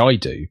 which I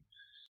do,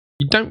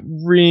 you don't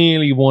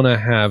really want to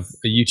have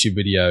a YouTube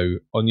video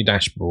on your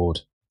dashboard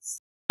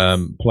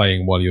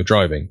playing while you're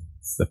driving.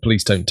 The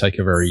police don't take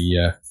a very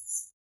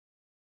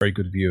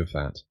good view of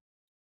that.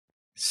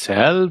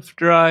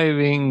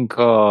 Self-driving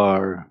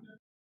car.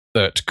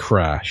 That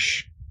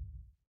crash.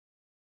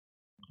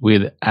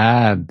 With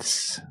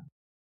ads.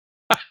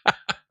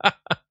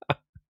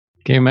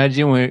 Can you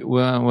imagine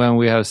when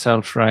we have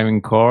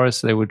self-driving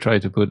cars, they would try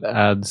to put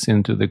ads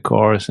into the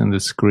cars and the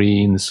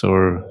screens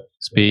or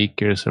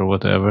speakers or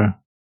whatever?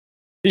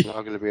 Now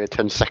going to be a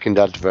 10-second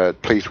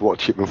advert. Please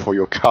watch it before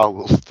your car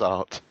will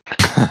start.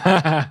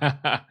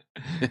 The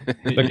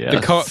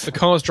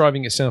car's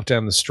driving itself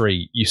down the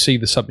street. You see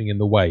there's something in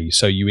the way,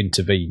 so you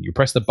intervene. You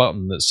press the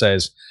button that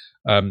says,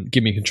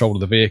 give me control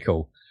of the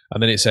vehicle.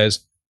 And then it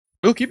says,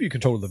 we'll give you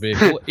control of the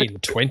vehicle in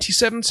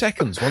 27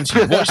 seconds once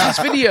you watch this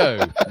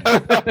video.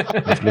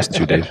 I've lost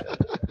you, Dave.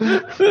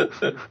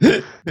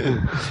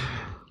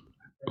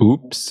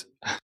 Oops.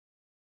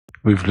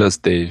 We've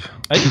lost Dave.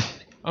 Hey,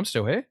 I'm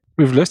still here.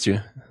 We've lost you.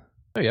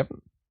 No, you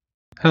haven't.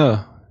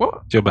 Oh,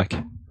 What? you're back.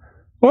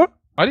 What?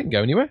 I didn't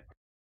go anywhere.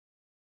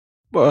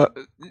 Well,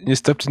 you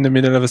stopped in the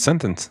middle of a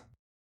sentence.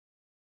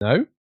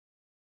 No.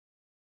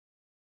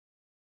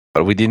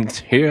 But we didn't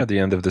hear the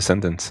end of the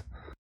sentence.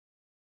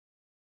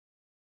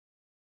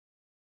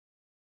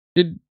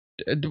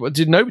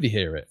 Did nobody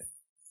hear it?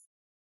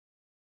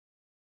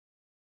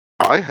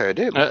 I heard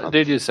it.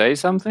 Did you say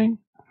something?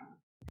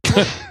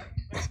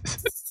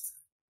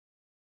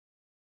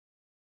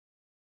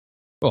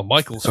 Well,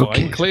 Michael's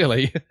Okay. fine,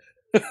 clearly.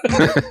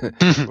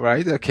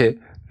 Right, okay.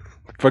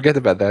 Forget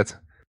about that.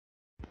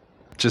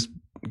 Just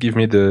give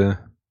me the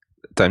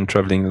time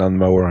traveling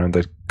lawnmower and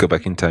I'll go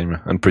back in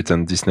time and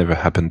pretend this never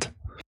happened.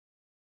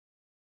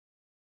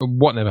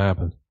 What never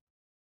happened?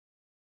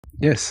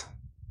 Yes.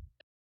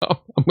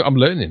 Oh, I'm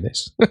learning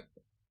this.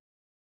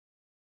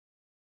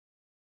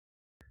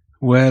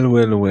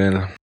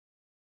 Well.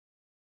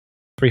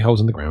 3 holes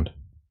in the ground.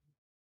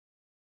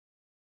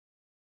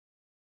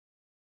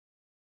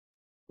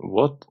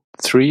 What?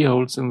 3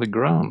 holes in the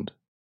ground?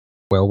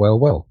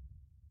 Well.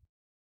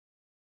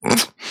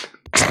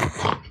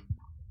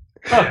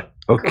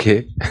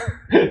 Okay.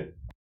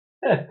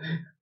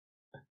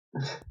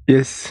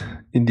 Yes,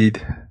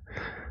 indeed.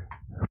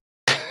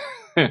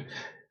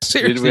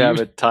 Seriously, Did we have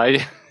a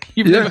tie?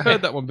 you've Yeah. never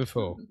heard that one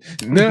before?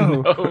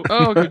 No.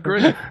 Oh, good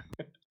grief.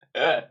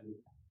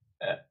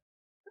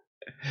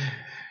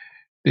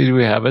 Did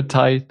we have a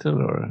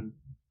title or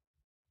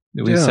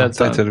we Yeah, said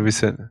title.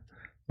 something?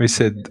 We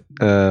said.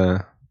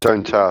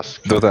 Don't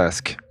ask. Don't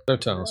ask. No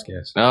task,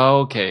 yes. Oh,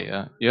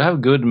 okay. You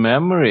have good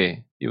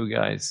memory, you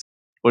guys.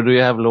 Or do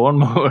you have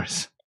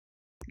lawnmowers?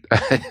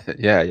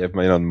 Yeah, I have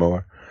my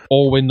lawnmower.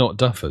 Or we're not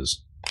duffers.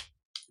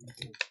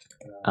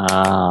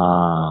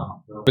 Ah.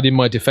 But in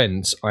my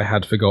defence, I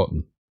had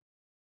forgotten.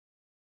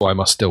 So I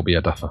must still be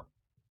a duffer.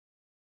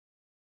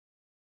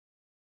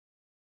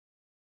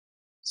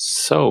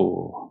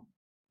 So,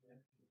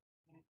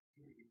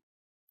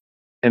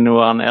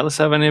 anyone else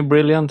have any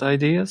brilliant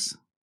ideas?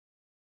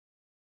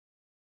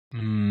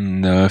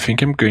 No, I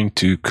think I'm going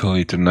to call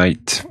it a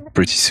night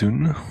pretty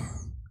soon.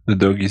 The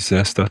dog is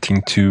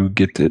starting to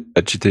get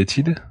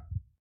agitated.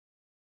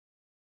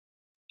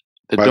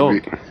 The Maybe.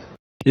 dog.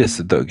 Yes,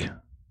 the dog.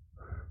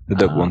 The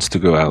dog wants to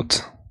go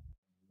out.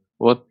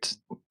 What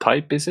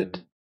type is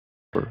it?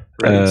 Or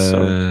race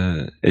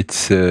or-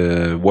 It's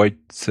a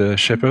white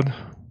shepherd,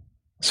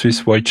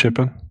 Swiss white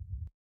shepherd.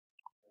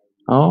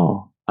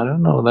 Oh, I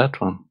don't know that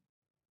one.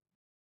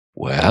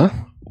 Well,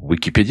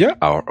 Wikipedia,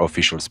 our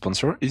official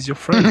sponsor, is your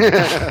friend.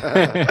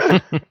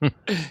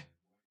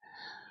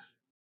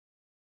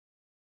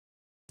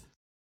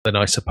 Then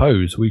I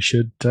suppose we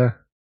should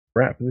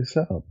wrap this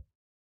up.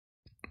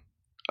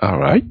 All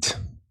right.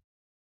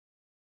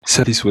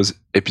 So this was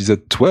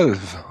episode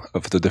 12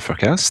 of the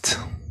Duffercast.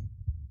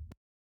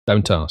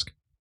 Don't ask.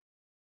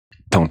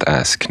 Don't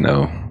ask,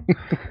 no.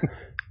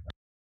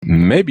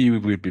 Maybe we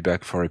will be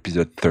back for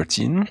episode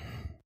 13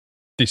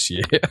 This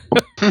year.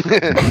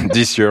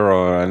 this year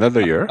or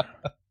another year.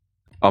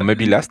 Or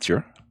maybe last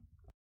year.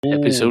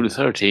 Episode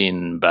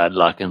 13, Bad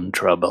Luck and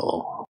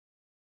Trouble.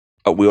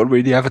 Oh, we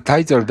already have a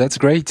title. That's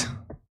great.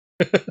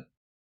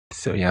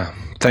 So yeah,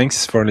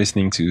 thanks for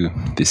listening to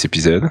this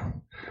episode.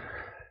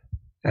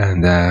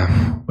 And I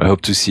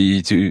hope to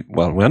see you.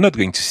 Well, we're not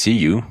going to see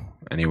you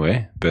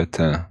anyway, but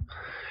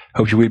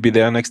hope you will be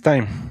there next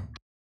time.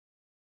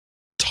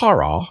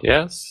 Tara.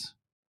 Yes.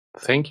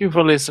 Thank you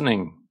for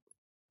listening.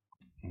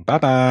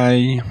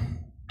 Bye-bye.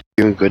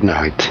 Good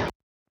night.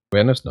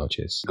 Buenas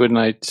noches. Good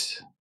night.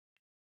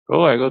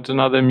 Oh, I got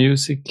another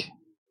music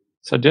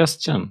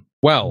suggestion.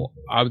 Well,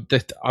 I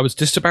was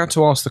just about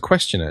to ask the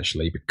question,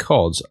 actually,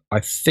 because I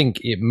think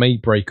it may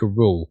break a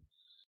rule.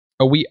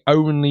 Are we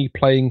only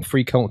playing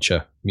free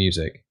culture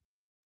music?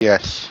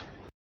 Yes.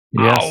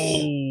 Yes.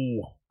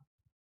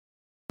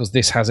 Because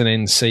this has an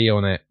NC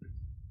on it.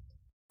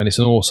 And it's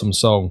an awesome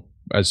song,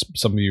 as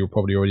some of you will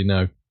probably already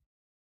know.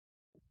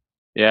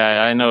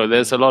 Yeah, I know.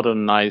 There's a lot of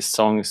nice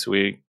songs.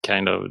 We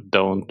kind of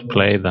don't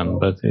play them,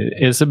 but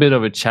it's a bit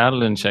of a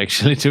challenge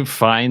actually to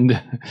find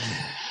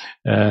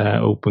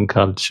open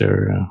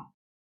culture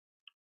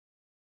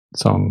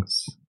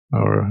songs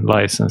or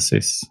licensed.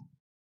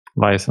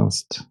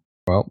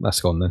 Well,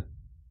 that's gone then.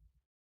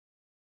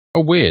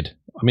 Oh, weird.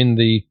 I'm in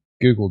the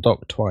Google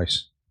Doc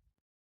twice.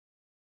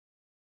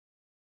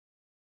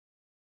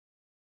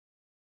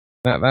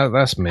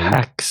 That's me.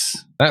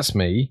 Hacks. That's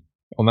me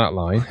on that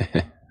line.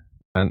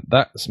 And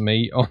that's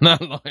me on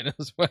that line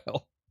as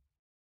well.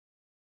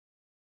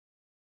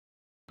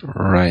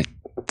 Right.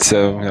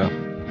 So,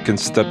 can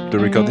stop the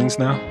recordings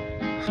now?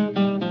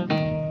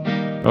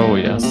 Oh,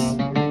 yes.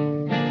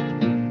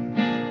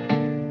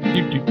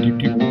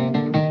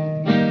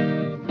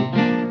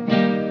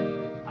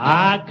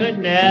 I could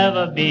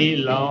never be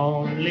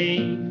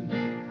lonely.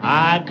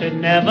 I could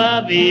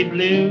never be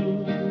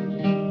blue.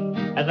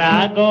 As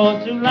I go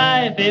through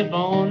life, if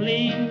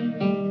only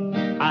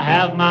I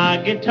have my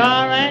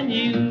guitar and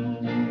you.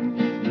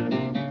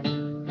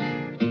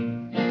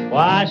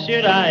 Why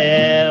should I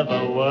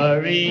ever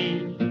worry?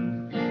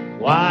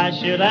 Why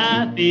should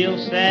I feel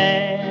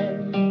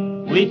sad?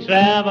 We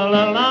travel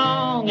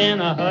along in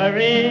a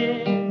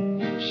hurry,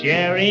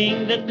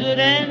 sharing the good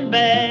and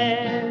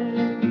bad.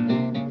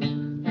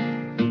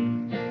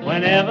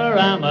 Whenever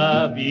I'm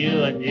up,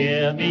 you are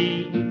near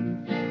me,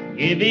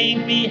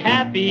 giving me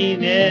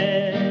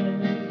happiness.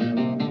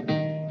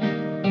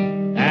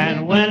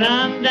 And when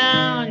I'm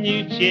down,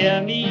 you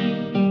cheer me.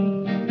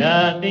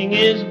 Nothing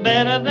is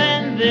better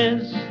than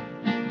this.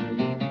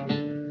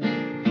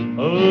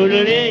 Ole,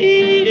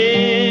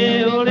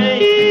 ole, ole,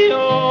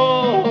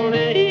 ole,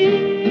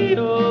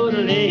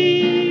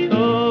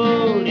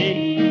 ole.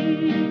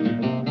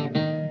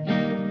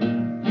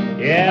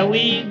 Here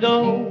we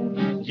go,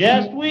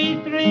 just we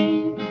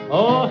three.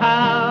 Oh,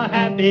 how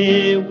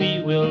happy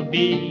we will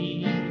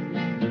be.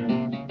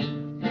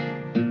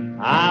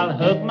 I'll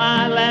hook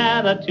my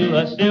ladder to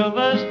a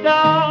silver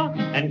star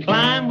and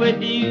climb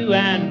with you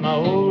and my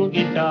old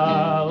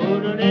guitar.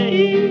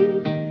 Oodle-dee,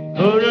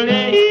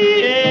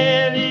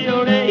 oodle-dee,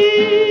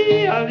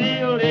 oodle-dee,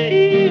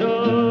 oodle-dee, oodle-dee,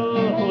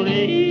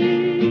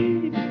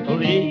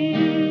 oodle-dee.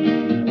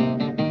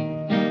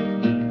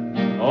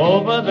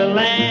 Over the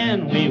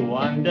land we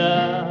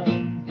wander,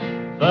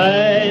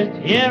 first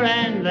here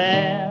and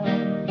there,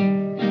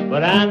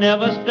 but I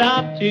never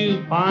stop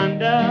to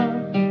ponder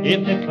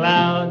if the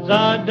clouds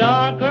are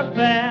dark or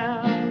fair.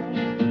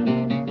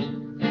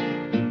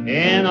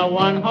 In a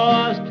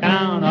one-horse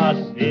town or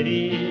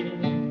city,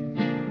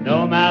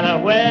 no matter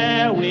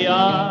where we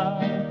are,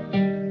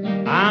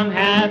 I'm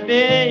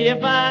happy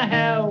if I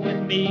have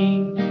with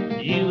me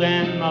you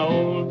and my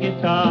old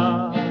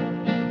guitar.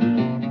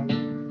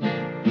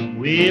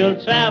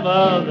 We'll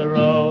travel the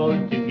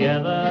road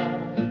together,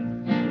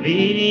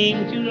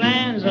 leading to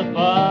lands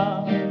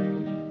afar,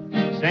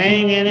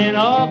 singing in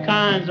all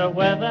kinds of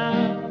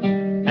weather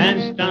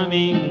and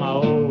strumming my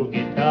old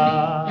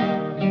guitar.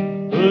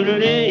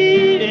 Oodle-dee,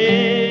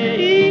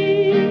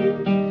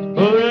 oodle-dee,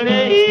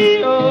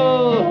 oodle-dee,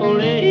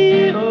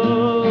 oodle-dee,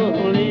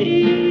 oodle-dee.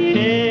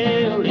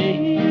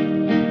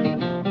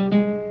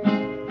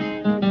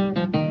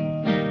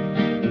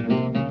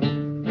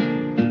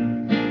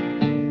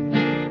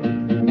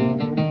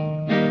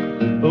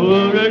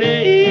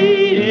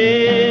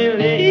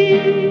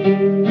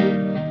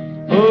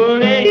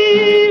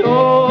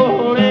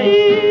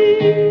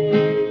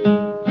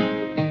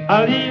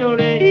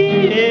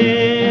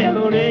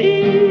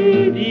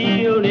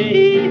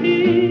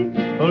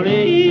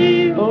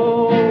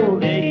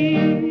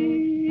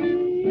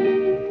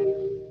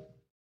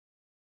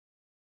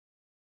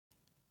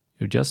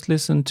 You just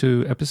listened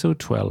to episode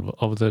 12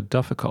 of the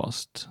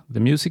Duffercast. The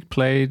music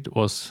played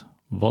was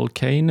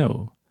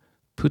Volcano,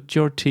 Put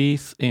Your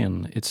Teeth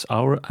In, It's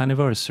Our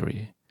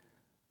Anniversary.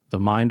 The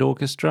Mind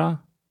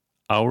Orchestra,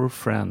 Our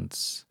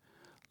Friends.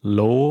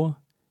 Law,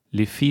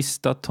 Les Fils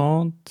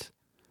d'Attente.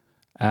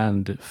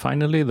 And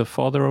finally, the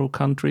father of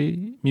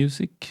country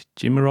music,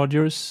 Jimmy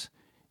Rogers,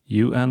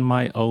 You and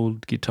My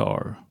Old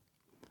Guitar.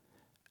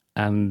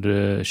 And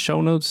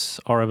show notes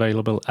are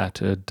available at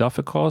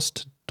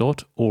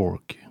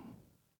duffercast.org.